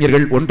படித்த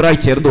இளைஞர்கள்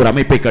ஒன்றாய் சேர்ந்து ஒரு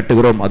அமைப்பை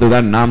கட்டுகிறோம்,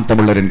 அதுதான் நாம்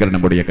தமிழர் என்கிற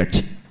நம்முடைய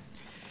கட்சி.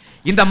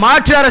 இந்த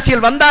மாற்று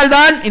அரசியல்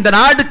வந்தால்தான் இந்த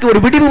நாடுக்கு ஒரு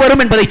விடிவு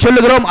வரும் என்பதை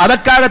சொல்லுகிறோம்.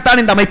 அதற்காகத்தான்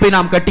இந்த அமைப்பை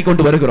நாம் கட்டி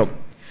கொண்டு வருகிறோம்.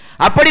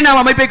 அப்படி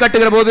நாம் அமைப்பை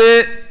கட்டுகிற போது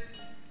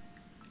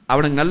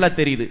அவனுக்கு நல்லா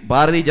தெரியுது,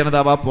 பாரதிய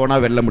ஜனதாவா போனா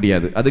வெல்ல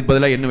முடியாது. அதுக்கு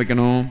பதிலாக என்ன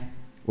வைக்கணும்?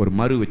 ஒரு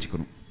மறு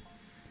வச்சுக்கணும்.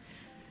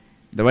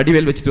 இந்த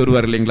வடிவேல் வச்சுட்டு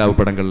வருவார் இல்லைங்களா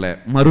படங்கள்ல,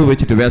 மறு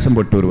வச்சுட்டு வேஷம்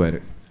போட்டு வருவார்.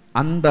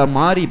 அந்த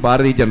மாதிரி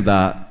பாரதிய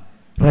ஜனதா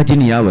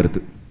ரஜினியா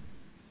வருது.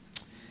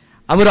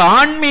 அவர்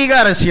ஆன்மீக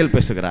அரசியல்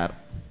பேசுகிறார்.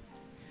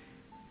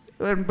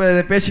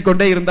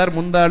 பேசிக்கொண்டே இருந்தார்.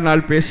 முந்தாள்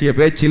நாள் பேசிய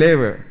பேச்சிலே,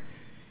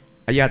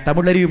 ஐயா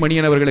தமிழறிவு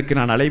மணியன் அவர்களுக்கு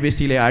நான்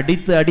அலைபேசியிலே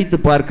அடித்து அடித்து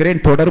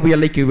பார்க்கிறேன், தொடர்பு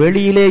எல்லைக்கு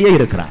வெளியிலேயே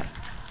இருக்கிறார்.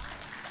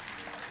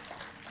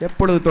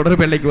 எப்பொழுது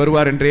தொடர்பு எல்லைக்கு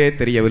வருவார் என்றே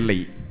தெரியவில்லை.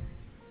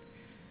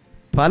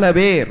 பல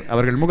பேர்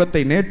அவர்கள்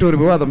முகத்தை, நேற்று ஒரு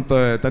விவாதம்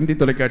தந்தி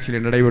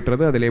தொலைக்காட்சியில்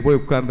நடைபெற்றது, அதிலே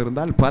போய்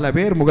உட்கார்ந்திருந்தால் பல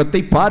பேர்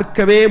முகத்தை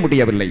பார்க்கவே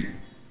முடியவில்லை.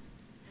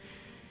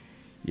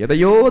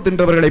 எதையோ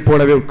தின்றவர்களைப்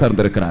போலவே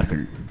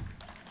உட்கார்ந்திருக்கிறார்கள்.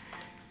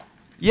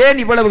 ஏன்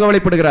இவ்வளவு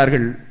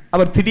கவலைப்படுகிறார்கள்?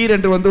 அவர்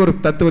திடீரென்று வந்து ஒரு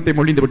தத்துவத்தை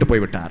மொழிந்து விட்டு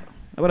போய்விட்டார்.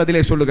 அவர்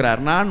அதிலே சொல்லுகிறார்,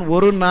 நான்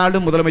ஒரு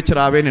நாளும்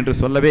முதலமைச்சர் ஆவேன் என்று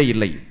சொல்லவே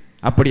இல்லை.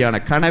 அப்படியான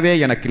கனவே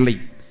எனக்கு இல்லை.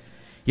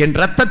 என்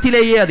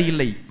ரத்தத்திலேயே அது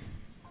இல்லை.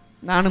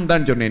 நானும்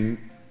தான் சொன்னேன்,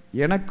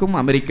 எனக்கும்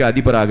அமெரிக்க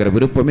அதிபராகிற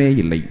விருப்பமே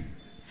இல்லை.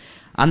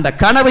 அந்த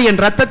கனவு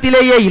என்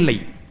ரத்தத்திலேயே இல்லை.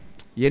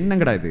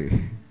 என்னங்கடா இது?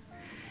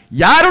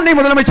 யார் உன்னை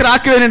முதலமைச்சர்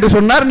ஆக்குவேன் என்று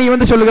சொன்னார்? நீ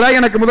வந்து சொல்லுகிறாய்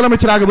எனக்கு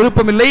முதலமைச்சராக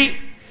விருப்பம் இல்லை.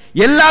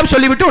 எல்லாம்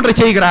சொல்லிவிட்டு ஒன்றை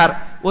செய்கிறார்.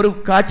 ஒரு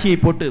காட்சியை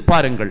போட்டு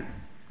பாருங்கள்.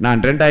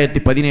 நான்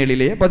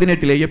 2017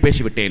 18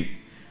 பேசிவிட்டேன்.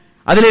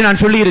 அதிலே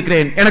நான் சொல்லி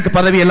இருக்கிறேன், எனக்கு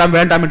பதவி எல்லாம்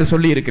வேண்டாம் என்று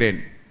சொல்லி இருக்கிறேன்.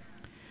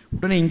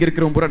 உடனே இங்க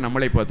இருக்கிறவங்க பூரா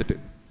நம்மளை பார்த்துட்டு,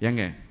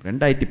 ஏங்க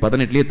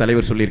 2018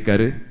 தலைவர்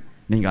சொல்லியிருக்காரு,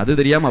 நீங்க அது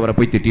தெரியாம அவரை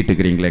போய் திட்டிட்டு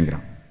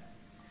இருக்கிறீங்களேங்கிறான்.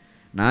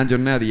 நான்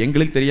சொன்னேன், அது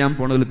எங்களுக்கு தெரியாம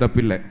போனதுல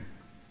தப்பில்லை.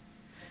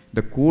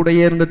 இந்த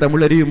கூடையே இருந்த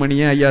தமிழறிவு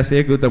மணியே ஐயா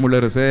சேகு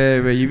தமிழரசு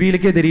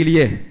இவங்களுக்கே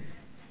தெரியலையே.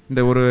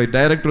 இந்த ஒரு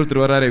டைரக்டர்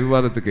ஒருத்தர் வராரு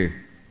விவாதத்துக்கு,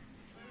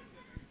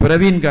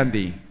 பிரவீன்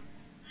காந்தி,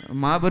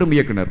 மாபெரும்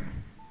இயக்குனர்,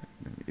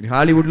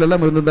 ஹாலிவுட்ல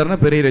எல்லாம் இருந்திருந்தாருன்னா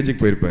பெரிய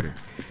ரேஞ்சுக்கு போயிருப்பாரு.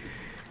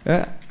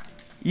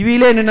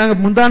 இவையிலே நாங்க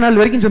முந்தா நாள்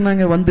வரைக்கும்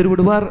சொன்னாங்க, வந்து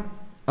விடுவார்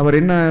அவர்,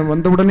 என்ன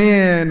வந்தவுடனே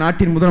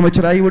நாட்டின்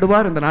முதலமைச்சர் ஆகி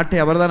விடுவார், இந்த நாட்டை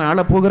அவர் தான்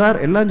ஆள போகிறார்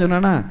எல்லாம்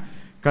சொன்னானா,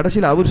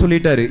 கடைசியில் அவர்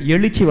சொல்லிட்டாரு,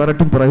 எழுச்சி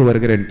வரட்டும் பிறகு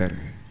வருகிறேன்ட்டார்.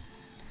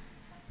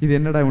 இது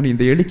என்னடா உனி,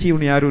 இந்த எழுச்சி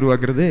உனி யார்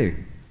உருவாக்குறது?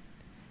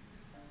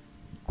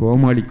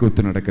 கோமாளி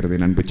கூத்து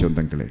நடக்கிறது நண்பு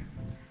சொந்தங்களே,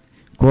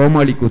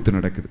 கோமாளி கூத்து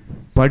நடக்குது.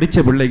 படிச்ச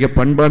பிள்ளைங்க,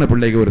 பண்பான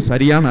பிள்ளைங்க ஒரு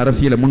சரியான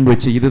அரசியலை முன்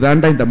வச்சு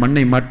இதுதாண்டா இந்த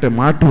மண்ணை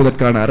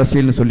மாற்றுவதற்கான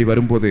அரசியல்னு சொல்லி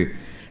வரும்போது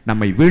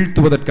நம்மை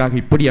வீழ்த்துவதற்காக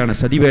இப்படியான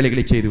சதி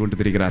வேலைகளை செய்து கொண்டு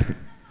திரிகிறார்கள்.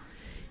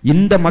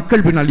 இந்த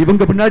மக்கள் பின்னால்,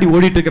 இவங்க பின்னாடி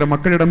ஓடிட்டு இருக்கிற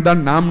மக்களிடம்தான்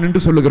நாம் நின்று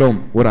சொல்லுகிறோம்,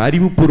 ஒரு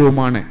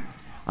அறிவுபூர்வமான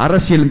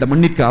அரசியல் இந்த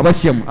மண்ணிற்கு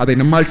அவசியம், அதை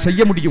நம்மால்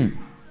செய்ய முடியும்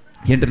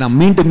என்று நாம்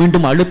மீண்டும்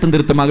மீண்டும் அழுத்தம்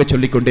திருத்தமாக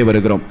சொல்லிக்கொண்டே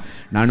வருகிறோம்.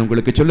 நான்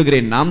உங்களுக்கு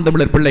சொல்லுகிறேன், நாம்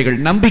தமிழர் பிள்ளைகள்,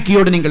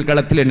 நம்பிக்கையோடு நீங்கள்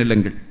களத்திலே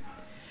நில்லுங்கள்.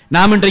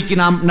 நாம் இன்றைக்கு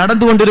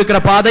நடந்து கொண்டிருக்கிற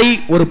பாதை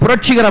ஒரு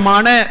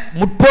புரட்சிகரமான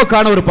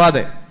முற்போக்கான ஒரு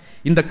பாதை.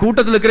 இந்த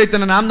கூட்டத்தில் இருக்கிற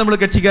இத்தனை நாம்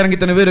தமிழர் கட்சிக்காரங்க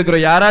இத்தனை பேர்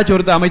இருக்கிறோம், யாராச்சும்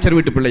ஒருத்தர் அமைச்சர்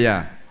வீட்டு பிள்ளையா?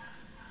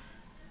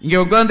 இங்க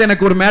உட்கார்ந்து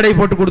எனக்கு ஒரு மேடை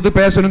போட்டு கொடுத்து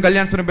பேசணும்,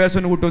 கல்யாண சுந்தரம்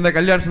பேசணும் கூட்டு வந்தா,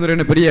 கல்யாண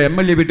சுந்தரம் பெரிய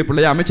எம்எல்ஏ வீட்டு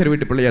பிள்ளையா, அமைச்சர்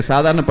வீட்டு பிள்ளையா?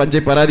 சாதாரண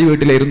பஞ்சை பராதி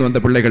வீட்டில் இருந்து வந்த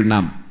பிள்ளைகள்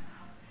நாம்.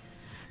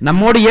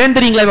 நம்மோடு ஏன்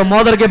தெரியுங்களா இவன்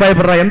மோதலுக்கே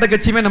பயப்படுறா? எந்த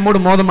கட்சியுமே நம்மோடு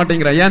மோத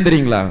மாட்டேங்கிறா. ஏன்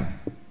தெரியுங்களா?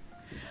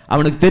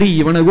 அவனுக்கு தெரியும்,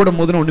 இவனை கூட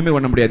மோதின ஒண்ணுமே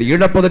பண்ண முடியாது.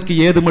 இழப்பதற்கு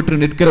ஏது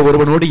மற்றும் நிற்கிற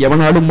ஒருவனோடு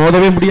எவனாலும்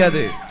மோதவே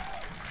முடியாது.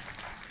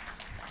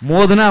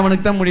 மோதுனா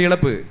அவனுக்கு தான் முடிய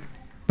இழப்பு.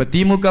 இப்ப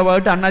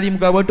திமுகவாட்டு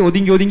அதிமுகவாட்டு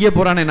ஒதுங்கி ஒதுங்கியே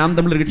போறானே நாம்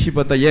தமிழர் கட்சி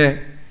பார்த்தையே,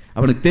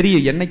 அவனுக்கு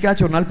தெரியும்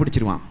என்னைக்காச்சும் ஒரு நாள்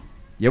பிடிச்சிருவான்.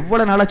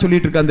 எவ்வளவு நாளா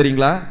சொல்லிட்டு இருக்கான்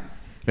தெரியுங்களா?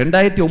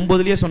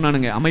 2009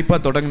 சொன்னானுங்க அமைப்பா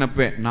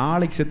தொடங்கினப்ப,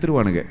 நாளைக்கு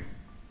செத்துருவானுங்க.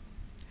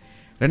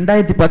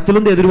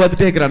 2010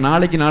 எதிர்பார்த்துட்டே இருக்கிறான்,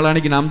 நாளைக்கு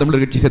நாளானைக்கு நாம்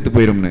தமிழர் கட்சி செத்து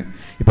போயிரும்னு.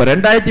 இப்ப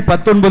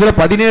 2019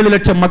 17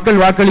 லட்சம்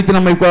மக்கள் வாக்களித்து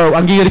நம்மை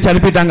அங்கீகரிச்சு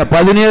அனுப்பிட்டாங்க.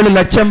 17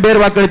 லட்சம்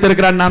பேர் வாக்களித்து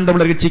இருக்கிறான் நாம்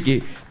தமிழர் கட்சிக்கு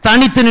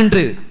தனித்து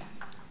நின்று.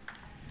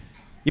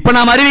 இப்ப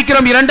நாம்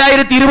அறிவிக்கிறோம்,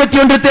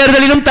 2021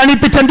 தேர்தலிலும்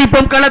தனித்து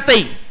சந்திப்போம்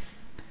களத்தை.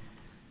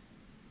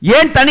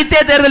 ஏன் தனித்தே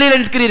தேர்தலில்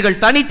நிற்கிறீர்கள்?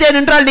 தனித்தே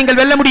நின்றால் நீங்கள்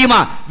வெல்ல முடியுமா?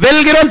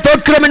 வெல்கிறோம்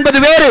தோற்கிறோம் என்பது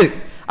வேறு.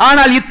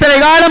 ஆனால் இத்தனை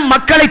காலம்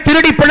மக்களை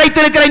திருடி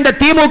பிழைத்திருக்கிற இந்த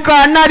திமுக,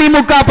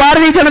 அதிமுக,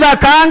 பாரதிய ஜனதா,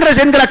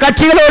 காங்கிரஸ் என்கிற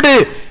கட்சிகளோடு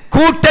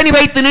கூட்டணி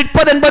வைத்து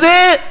நிற்பது என்பது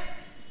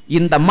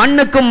இந்த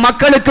மண்ணுக்கும்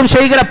மக்களுக்கும்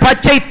செய்கிற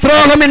பச்சை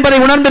துரோகம் என்பதை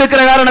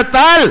உணர்ந்திருக்கிற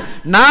காரணத்தால்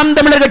நாம்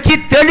தமிழர் கட்சி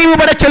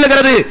தெளிவுபட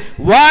சொல்லுகிறது,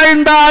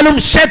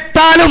 வாழ்ந்தாலும்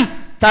செத்தாலும்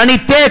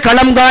தனித்தே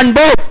களம்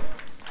காண்போம்.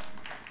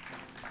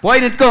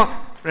 போய் நிற்கும்.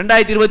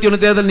 2021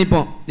 தேர்தல்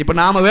நிற்போம். இப்ப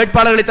நாம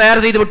வேட்பாளர்களை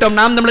தயார் செய்து விட்டோம்.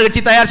 நாம் தமிழர்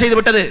கட்சி தயார் செய்து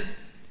விட்டது.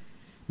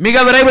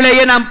 மிக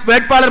விரைவிலேயே நாம்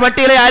வேட்பாளர்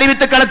பட்டியலை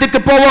அறிவித்து களத்துக்கு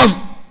போவோம்.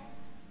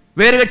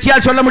 வேறு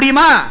கட்சியால் சொல்ல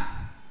முடியுமா?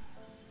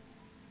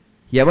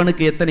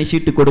 எவனுக்கு எத்தனை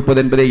சீட்டு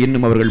கொடுப்பது என்பதை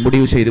இன்னும் அவர்கள்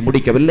முடிவு செய்து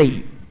முடிக்கவில்லை.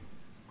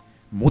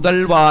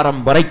 முதல்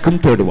வாரம்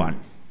வரைக்கும் தேடுவான்.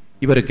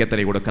 இவருக்கு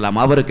எத்தனை கொடுக்கலாம்,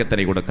 அவருக்கு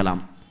எத்தனை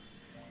கொடுக்கலாம்,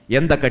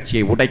 எந்த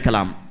கட்சியை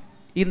உடைக்கலாம்,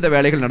 இந்த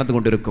வேலைகள் நடந்து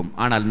கொண்டிருக்கும்.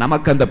 ஆனால்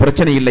நமக்கு அந்த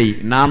பிரச்சனை இல்லை.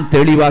 நாம்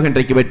தெளிவாக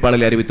இன்றைக்கு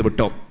வேட்பாளரை அறிவித்து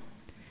விட்டோம்.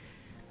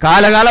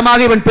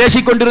 காலகாலமாக இவன்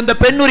பேசிக் கொண்டிருந்த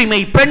பெண் உரிமை,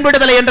 பெண்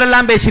விடுதலை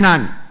என்றெல்லாம்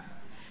பேசினான்.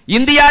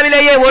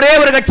 இந்தியாவிலேயே ஒரே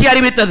ஒரு கட்சி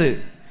அறிவித்தது.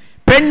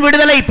 பெண்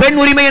விடுதலை, பெண்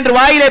உரிமை என்று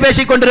வாயிலே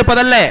பேசிக்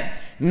கொண்டிருப்பதல்ல.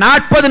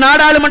 40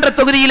 நாடாளுமன்ற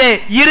தொகுதியிலே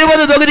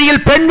 20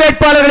 தொகுதியில் பெண்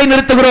வேட்பாளர்களை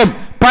நிறுத்துகிறோம்.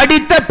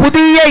 படித்த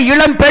புதிய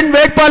இளம் பெண்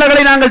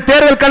வேட்பாளர்களை நாங்கள்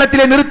தேர்தல்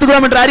களத்திலே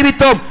நிறுத்துகிறோம் என்று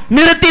அறிவித்தோம்,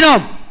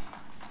 நிறுத்தினோம்.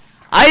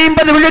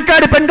 50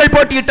 விழுக்காடு பெண்கள்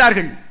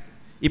போட்டியிட்டார்கள்.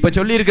 இப்ப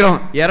சொல்லி இருக்கிறோம்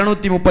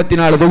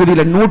 234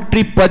 தொகுதியில்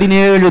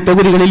 117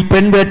 தொகுதிகளில்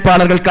பெண்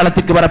வேட்பாளர்கள்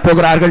களத்துக்கு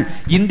வரப்போகிறார்கள்.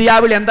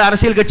 இந்தியாவில் எந்த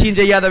அரசியல் கட்சியும்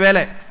செய்யாத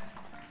வேலை.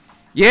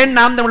 ஏன்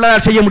நாம்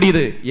தமிழர் செய்ய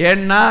முடியுது?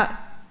 ஏன்னா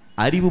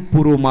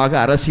அறிவுபூர்வமாக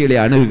அரசியலை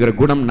அணுகுகிற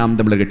குணம் நாம்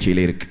தமிழர்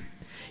கட்சியில இருக்கு.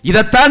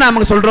 இதைத்தான்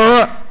நாம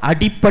சொல்றோம்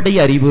அடிப்படை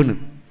அறிவுன்னு.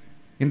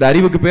 இந்த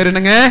அறிவுக்கு பேர்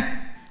என்னங்க?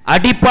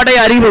 அடிப்படை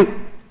அறிவு,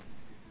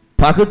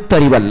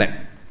 பகுத்தறிவு அல்ல.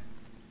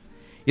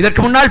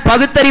 இதற்கு முன்னால்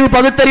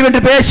பகுத்தறிவு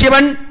என்று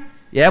பேசியவன்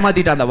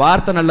ஏமாத்திட்டான். அந்த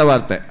வார்த்தை நல்ல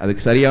வார்த்தை,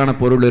 அதுக்கு சரியான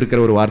பொருள் இருக்கிற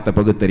ஒரு வார்த்தை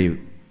பகுத்தறிவு.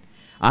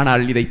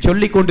 ஆனால் இதை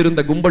சொல்லிக்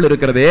கொண்டிருந்த கும்பல்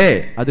இருக்கிறதே,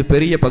 அது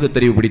பெரிய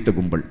பகுத்தறிவு பிடித்த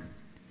கும்பல்.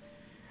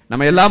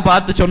 நம்ம எல்லாம்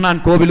பார்த்து சொன்னான்,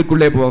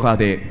 கோவிலுக்குள்ளே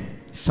போகாதே,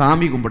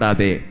 சாமி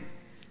கும்பிடாதே,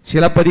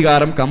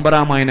 சிலப்பதிகாரம்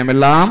கம்பராமாயணம்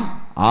எல்லாம்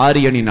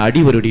ஆரியனின்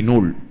அடிவருடி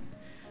நூல்,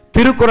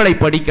 திருக்குறளை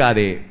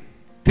படிக்காதே,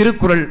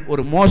 திருக்குறள்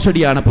ஒரு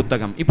மோசடியான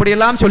புத்தகம்,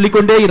 இப்படியெல்லாம்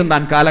சொல்லிக்கொண்டே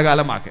இருந்தான்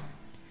காலகாலமாக.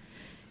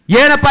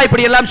 ஏனப்பா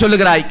இப்படி எல்லாம்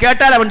சொல்லுகிறாய்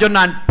கேட்டால் அவன்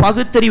சொன்னான்,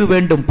 பகுத்தறிவு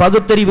வேண்டும்.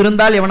 பகுத்தறிவு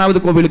இருந்தால்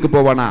எவனாவது கோவிலுக்கு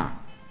போவானா?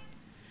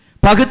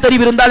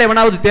 பகுத்தறிவு இருந்தால்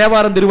எவனாவது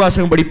தேவாரம்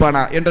திருவாசகம்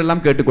படிப்பானா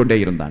என்றெல்லாம் கேட்டுக்கொண்டே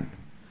இருந்தான்.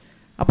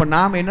 அப்ப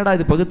நாம் என்னடா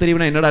இது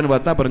பகுத்தறிவுனா என்னடான்னு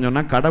பார்த்தா அப்புறம்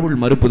சொன்னா கடவுள்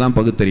மறுப்பு தான்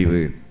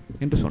பகுத்தறிவு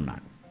என்று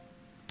சொன்னான்.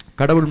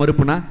 கடவுள்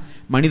மறுப்புனா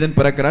மனிதன்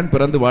பிறக்கிறான்,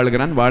 பிறந்து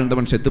வாழ்கிறான்,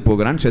 வாழ்ந்தவன் செத்து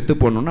போகிறான், செத்து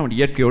போனவன் அவன்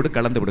இயற்கையோடு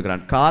கலந்து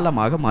விடுகிறான்,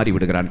 காலமாக மாறி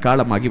விடுகிறான்,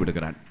 காலமாகி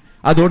விடுகிறான்,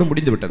 அதோடு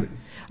முடிந்து விட்டது.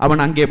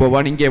 அவன் அங்கே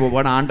போவான், இங்கே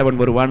போவான்,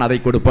 ஆண்டவன் வருவான், அதை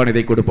கொடுப்பான்,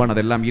 இதை கொடுப்பான்,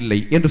 அதெல்லாம் இல்லை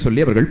என்று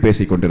சொல்லி அவர்கள்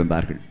பேசிக்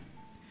கொண்டிருந்தார்கள்.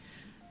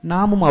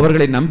 நாமும்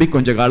அவர்களை நம்பி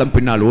கொஞ்ச காலம்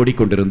பின்னால்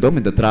ஓடிக்கொண்டிருந்தோம்,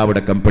 இந்த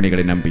திராவிட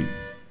கம்பெனிகளை நம்பி.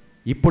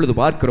 இப்பொழுது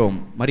பார்க்கிறோம்,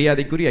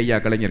 மரியாதைக்குரிய ஐயா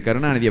கலைஞர்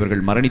கருணாநிதி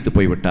அவர்கள் மரணித்து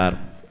போய்விட்டார்.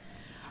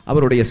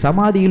 அவருடைய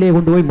சமாதியிலே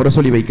கொண்டு போய்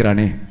முரசொலி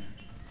வைக்கிறானே,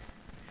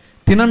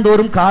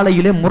 தினந்தோறும்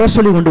காலையிலே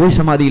முரசொலி கொண்டு போய்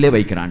சமாதியிலே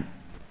வைக்கிறான்.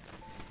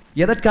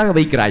 எதற்காக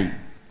வைக்கிறாய்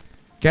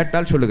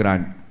கேட்டால்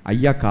சொல்லுகிறான்,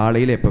 ஐயா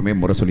காலையில் எப்பவுமே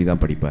முரசொலி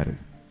தான் படிப்பாரு,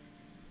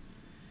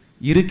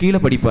 இரு கீழே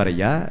படிப்பார்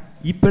ஐயா,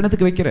 இப்ப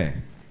என்னத்துக்கு வைக்கிற?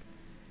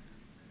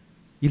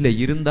 இல்லை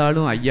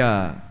இருந்தாலும் ஐயா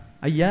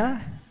ஐயா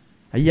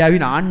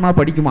ஐயாவின் ஆன்மா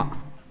படிக்குமா?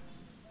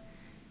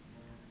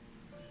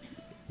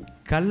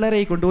 கல்லறை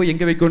கொண்டு போய்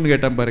எங்க வைக்கணும்னு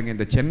கேட்டான் பாருங்க.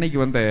 இந்த சென்னைக்கு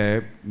வந்த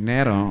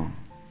நேரம்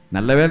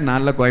நல்லவே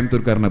நாளில்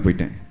கோயம்புத்தூர்காரனா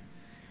போயிட்டேன்.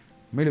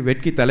 மேலும்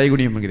வெட்கி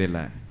தலைகுனியும்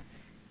இல்லை.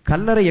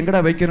 கல்லறை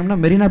எங்கடா வைக்கணும்னா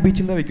மெரினா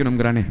பீச்சில் தான்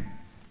வைக்கணுங்கிறானே.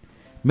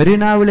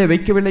 மெரினாவிலே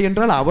வைக்கவில்லை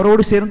என்றால்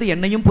அவரோடு சேர்ந்து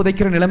என்னையும்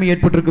புதைக்கிற நிலைமை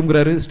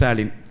ஏற்பட்டிருக்குங்கிறாரு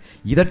ஸ்டாலின்.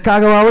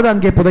 இதற்காகவாவது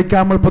அங்கே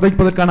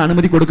புதைப்பதற்கான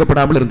அனுமதி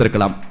கொடுக்கப்படாமல்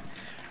இருந்திருக்கலாம்.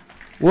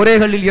 ஒரே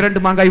கல்லில் 2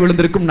 மாங்காய்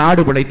விழுந்திருக்கும்,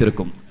 நாடு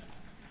பிழைத்திருக்கும்.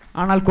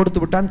 ஆனால் கொடுத்து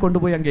விட்டான், கொண்டு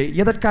போய் அங்கே.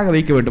 எதற்காக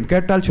வைக்க வேண்டும்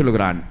கேட்டால்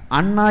சொல்லுகிறான்,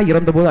 அண்ணா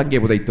இறந்தபோது அங்கே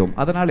புதைத்தோம்,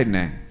 அதனால் என்ன?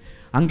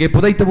 அங்கே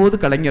புதைத்த போது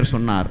கலைஞர்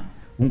சொன்னார்,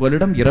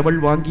 உங்களிடம் இரவல்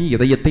வாங்கி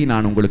இதயத்தை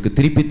நான் உங்களுக்கு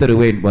திருப்பி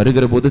தருவேன்,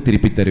 வருகிற போது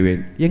திருப்பி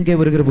தருவேன். எங்கே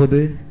வருகிற போது?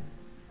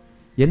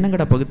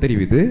 என்னங்கடா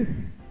பகுத்தறிவு இது?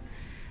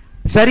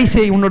 சரி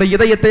செய், உன்னுடைய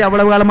இதயத்தை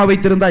அவ்வளவு காலமா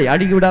வைத்திருந்தாய்,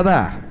 அழுகி விடாதா?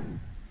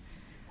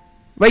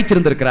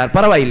 வைத்திருந்திருக்கிறார்,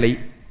 பரவாயில்லை.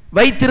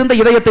 வைத்திருந்த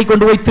இதயத்தை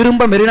கொண்டு போய்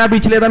திரும்ப மெரினா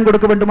பீச்சிலே தான்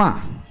கொடுக்க வேண்டுமா?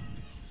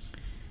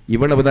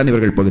 இவ்வளவுதான்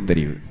இவர்கள்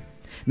பகுத்தறிவு.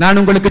 நான்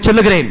உங்களுக்கு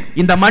சொல்லுகிறேன்,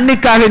 இந்த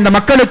மண்ணுக்காக இந்த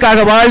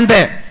மக்களுக்காக வாழ்ந்த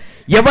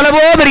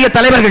எவ்வளவோ பெரிய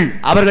தலைவர்கள்,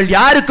 அவர்கள்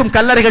யாருக்கும்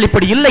கல்லறைகள்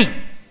இப்படி இல்லை.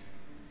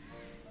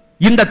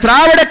 இந்த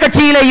திராவிட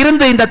கட்சியிலே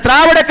இருந்து, இந்த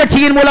திராவிட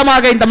கட்சியின்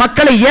மூலமாக இந்த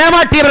மக்களை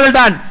ஏமாற்றியவர்கள்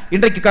தான்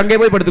இன்றைக்கு அங்கே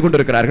போய் படுத்துக்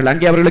கொண்டிருக்கிறார்கள்.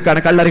 அங்கே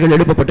அவர்களுக்கான கல்லறைகள்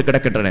எழுப்பப்பட்டு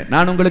கிடக்கின்றன.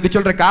 நான் உங்களுக்கு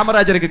சொல்றேன்,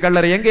 காமராஜருக்கு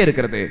கல்லறை எங்கே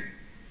இருக்கிறது?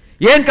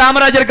 ஏன்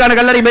காமராஜருக்கான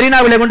கல்லறை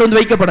மெரினாவிலே கொண்டு வந்து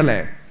வைக்கப்படல?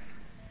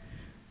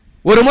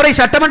 ஒரு முறை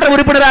சட்டமன்ற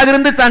உறுப்பினராக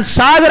இருந்து தான்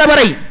சாகர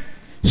வரை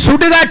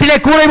சுடுகாட்டிலே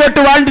கூரை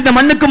போட்டு வாழ்ந்து இந்த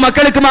மண்ணுக்கும்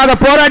மக்களுக்குமாக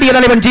போராடிய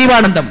தலைவன்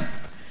ஜீவானந்தம்.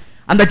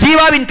 அந்த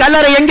ஜீவாவின்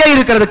கல்லறை எங்கே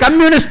இருக்கிறது?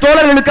 கம்யூனிஸ்ட்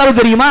தோழர்களுக்காவது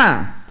தெரியுமா?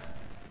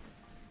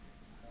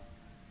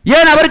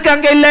 ஏன் அவருக்கு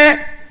அங்க இல்ல?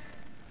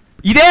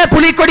 இதே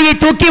புலிக்கொடியை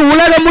தூக்கி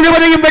உலகம்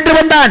முழுவதையும் வென்று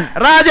வந்தான்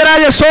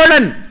ராஜராஜ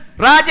சோழன்,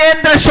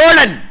 ராஜேந்திர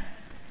சோழன்.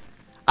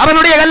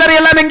 அவனுடைய கல்லறை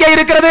எல்லாம் எங்கே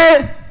இருக்கிறது?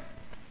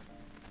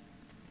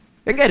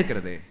 எங்க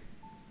இருக்கிறது?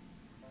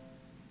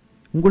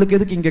 உங்களுக்கு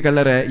எதுக்கு இங்க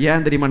கல்லறை?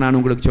 ஏன் தெரியுமா? நான்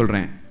உங்களுக்கு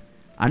சொல்றேன்,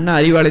 அண்ணா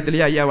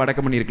அறிவாலயத்திலேயே ஐயா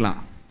அடக்கம் பண்ணியிருக்கலாம்.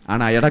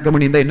 ஆனா அடக்கம்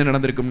பண்ணியிருந்தா என்ன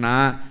நடந்திருக்கும்னா,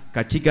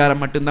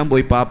 கட்சிக்காரன் மட்டும்தான்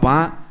போய்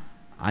பார்ப்பான்,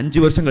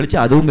 5 வருஷம் கழிச்சு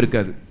அதுவும்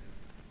இருக்காது,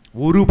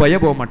 ஒரு பய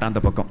போக மாட்டான்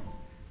அந்த பக்கம்.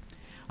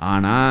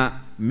 ஆனா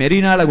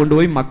மெரினால கொண்டு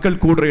போய்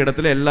மக்கள் கூடுற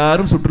இடத்துல,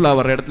 எல்லாரும் சுற்றுலா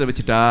வர்ற இடத்துல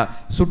வச்சுட்டா,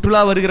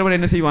 சுற்றுலா வருகிறவன்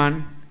என்ன செய்வான்?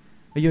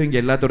 ஐயோ இங்க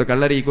எல்லாத்தோட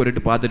கல்லறையை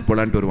கோரிட்டு பார்த்துட்டு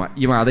போலான்ட்டு வருவான்.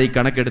 இவன் அதை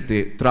கணக்கெடுத்து,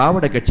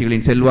 திராவிட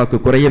கட்சிகளின் செல்வாக்கு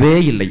குறையவே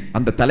இல்லை,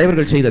 அந்த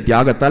தலைவர்கள் செய்த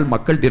தியாகத்தால்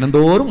மக்கள்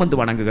தினந்தோறும்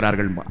வந்து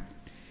வணங்குகிறார்கள்.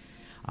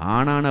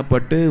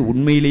 ஆனானப்பட்டு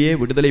உண்மையிலேயே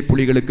விடுதலை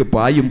புலிகளுக்கு,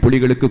 பாயும்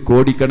புலிகளுக்கு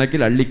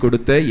கோடிக்கணக்கில் அள்ளி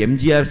கொடுத்த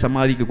எம்ஜிஆர்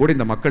சமாதிக்கு கூட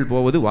இந்த மக்கள்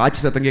போவது வாட்சி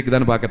சத்தம்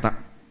கேட்குதான்னு பார்க்கத்தான்.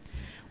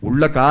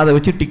 உள்ள காதை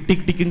வச்சு டிக்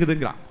டிக்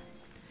டிக்குங்குதுங்கிறான்.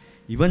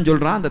 இவன்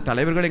சொல்றான், அந்த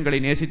தலைவர்கள் எங்களை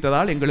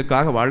நேசித்ததால்,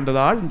 எங்களுக்காக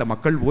வாழ்ந்ததால் இந்த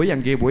மக்கள் போய்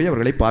அங்கே போய்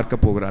அவர்களை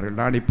பார்க்க போகிறார்கள்.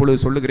 நான் இப்பொழுது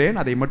சொல்லுகிறேன்,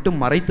 அதை மட்டும்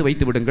மறைத்து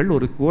வைத்து விடுங்கள்.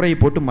 ஒரு கூரையை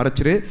போட்டு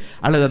மறைச்சிரு,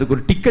 அல்லது அதுக்கு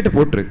ஒரு டிக்கெட்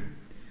போட்டுரு,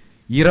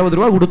 20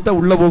 ரூபா கொடுத்தா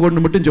உள்ள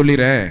போகணும்னு மட்டும்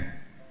சொல்லிடுறேன்.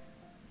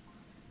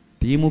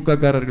 திமுக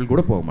காரர்கள்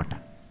கூட போக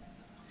மாட்டான்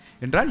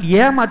என்றால்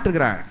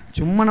ஏமாற்றுகிறான்.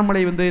 சும்மா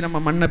நம்மளை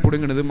நம்ம மண்ணை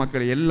பிடுங்கினது,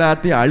 மக்கள்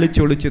எல்லாத்தையும்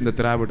அழிச்சு ஒழிச்சு இந்த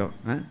திராவிடம்,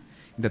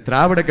 இந்த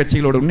திராவிட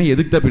கட்சிகளோட ஒன்று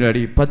எதுக்கு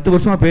பின்னாடி 10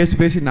 வருஷமா பேசி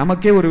பேசி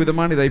நமக்கே ஒரு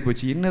விதமான இதாகி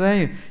போச்சு. என்னதான்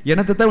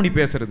என்னத்தை தான் நீ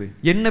பேசுறது?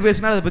 என்ன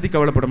பேசினாலும் அதை பத்தி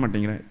கவலைப்பட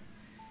மாட்டேங்கிற.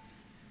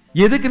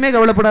 எதுக்குமே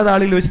கவலைப்படாத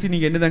ஆளுகளை வச்சுட்டு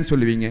நீங்க என்னதாங்க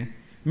சொல்லுவீங்க?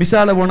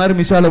 மிசால போனார்,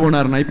 மிசால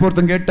போனார்னா இப்போ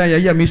ஒருத்தன் கேட்டான்,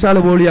 ஐயா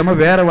மிசால போலியாம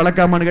வேற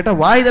வளர்க்காமான்னு கேட்டா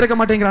வாய் திறக்க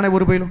மாட்டேங்கிறானே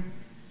ஒரு பயிலும்.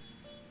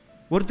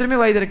 ஒருத்தருமே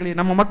வாய் திறக்கலையே.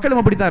 நம்ம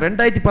மக்களும் அப்படித்தான்.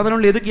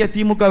 2011 எதுக்கு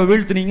திமுகவை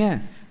வீழ்த்துனீங்க?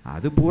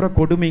 அது பூரா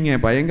கொடுமைங்க,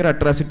 பயங்கர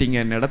அட்ராசிட்டிங்க,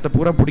 இடத்த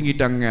பூரா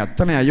பிடுங்கிட்டாங்க,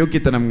 அத்தனை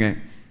அயோக்கியத்தனம்ங்க.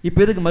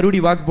 இப்ப எதுக்கு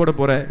மறுபடியும் வாக்கு போட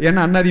போற?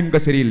 ஏன்னா அதிமுக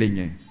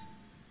சரியில்லைங்க.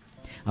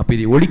 அப்ப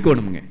இதை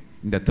ஒழிக்கணுங்க.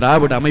 இந்த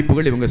திராவிட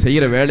அமைப்புகள் இவங்க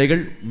செய்யற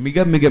வேலைகள்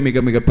மிக மிக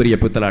மிக மிக பெரிய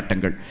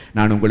பித்தலாட்டங்கள்.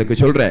 நான் உங்களுக்கு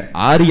சொல்றேன்,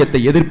 ஆரியத்தை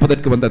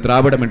எதிர்ப்பதற்கு வந்த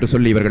திராவிடம் என்று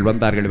சொல்லி இவர்கள்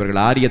வந்தார்கள்.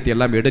 இவர்கள் ஆரியத்தை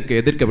எல்லாம்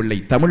எதிர்க்கவில்லை.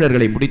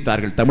 தமிழர்களை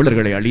முடித்தார்கள்,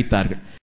 தமிழர்களை அழித்தார்கள்.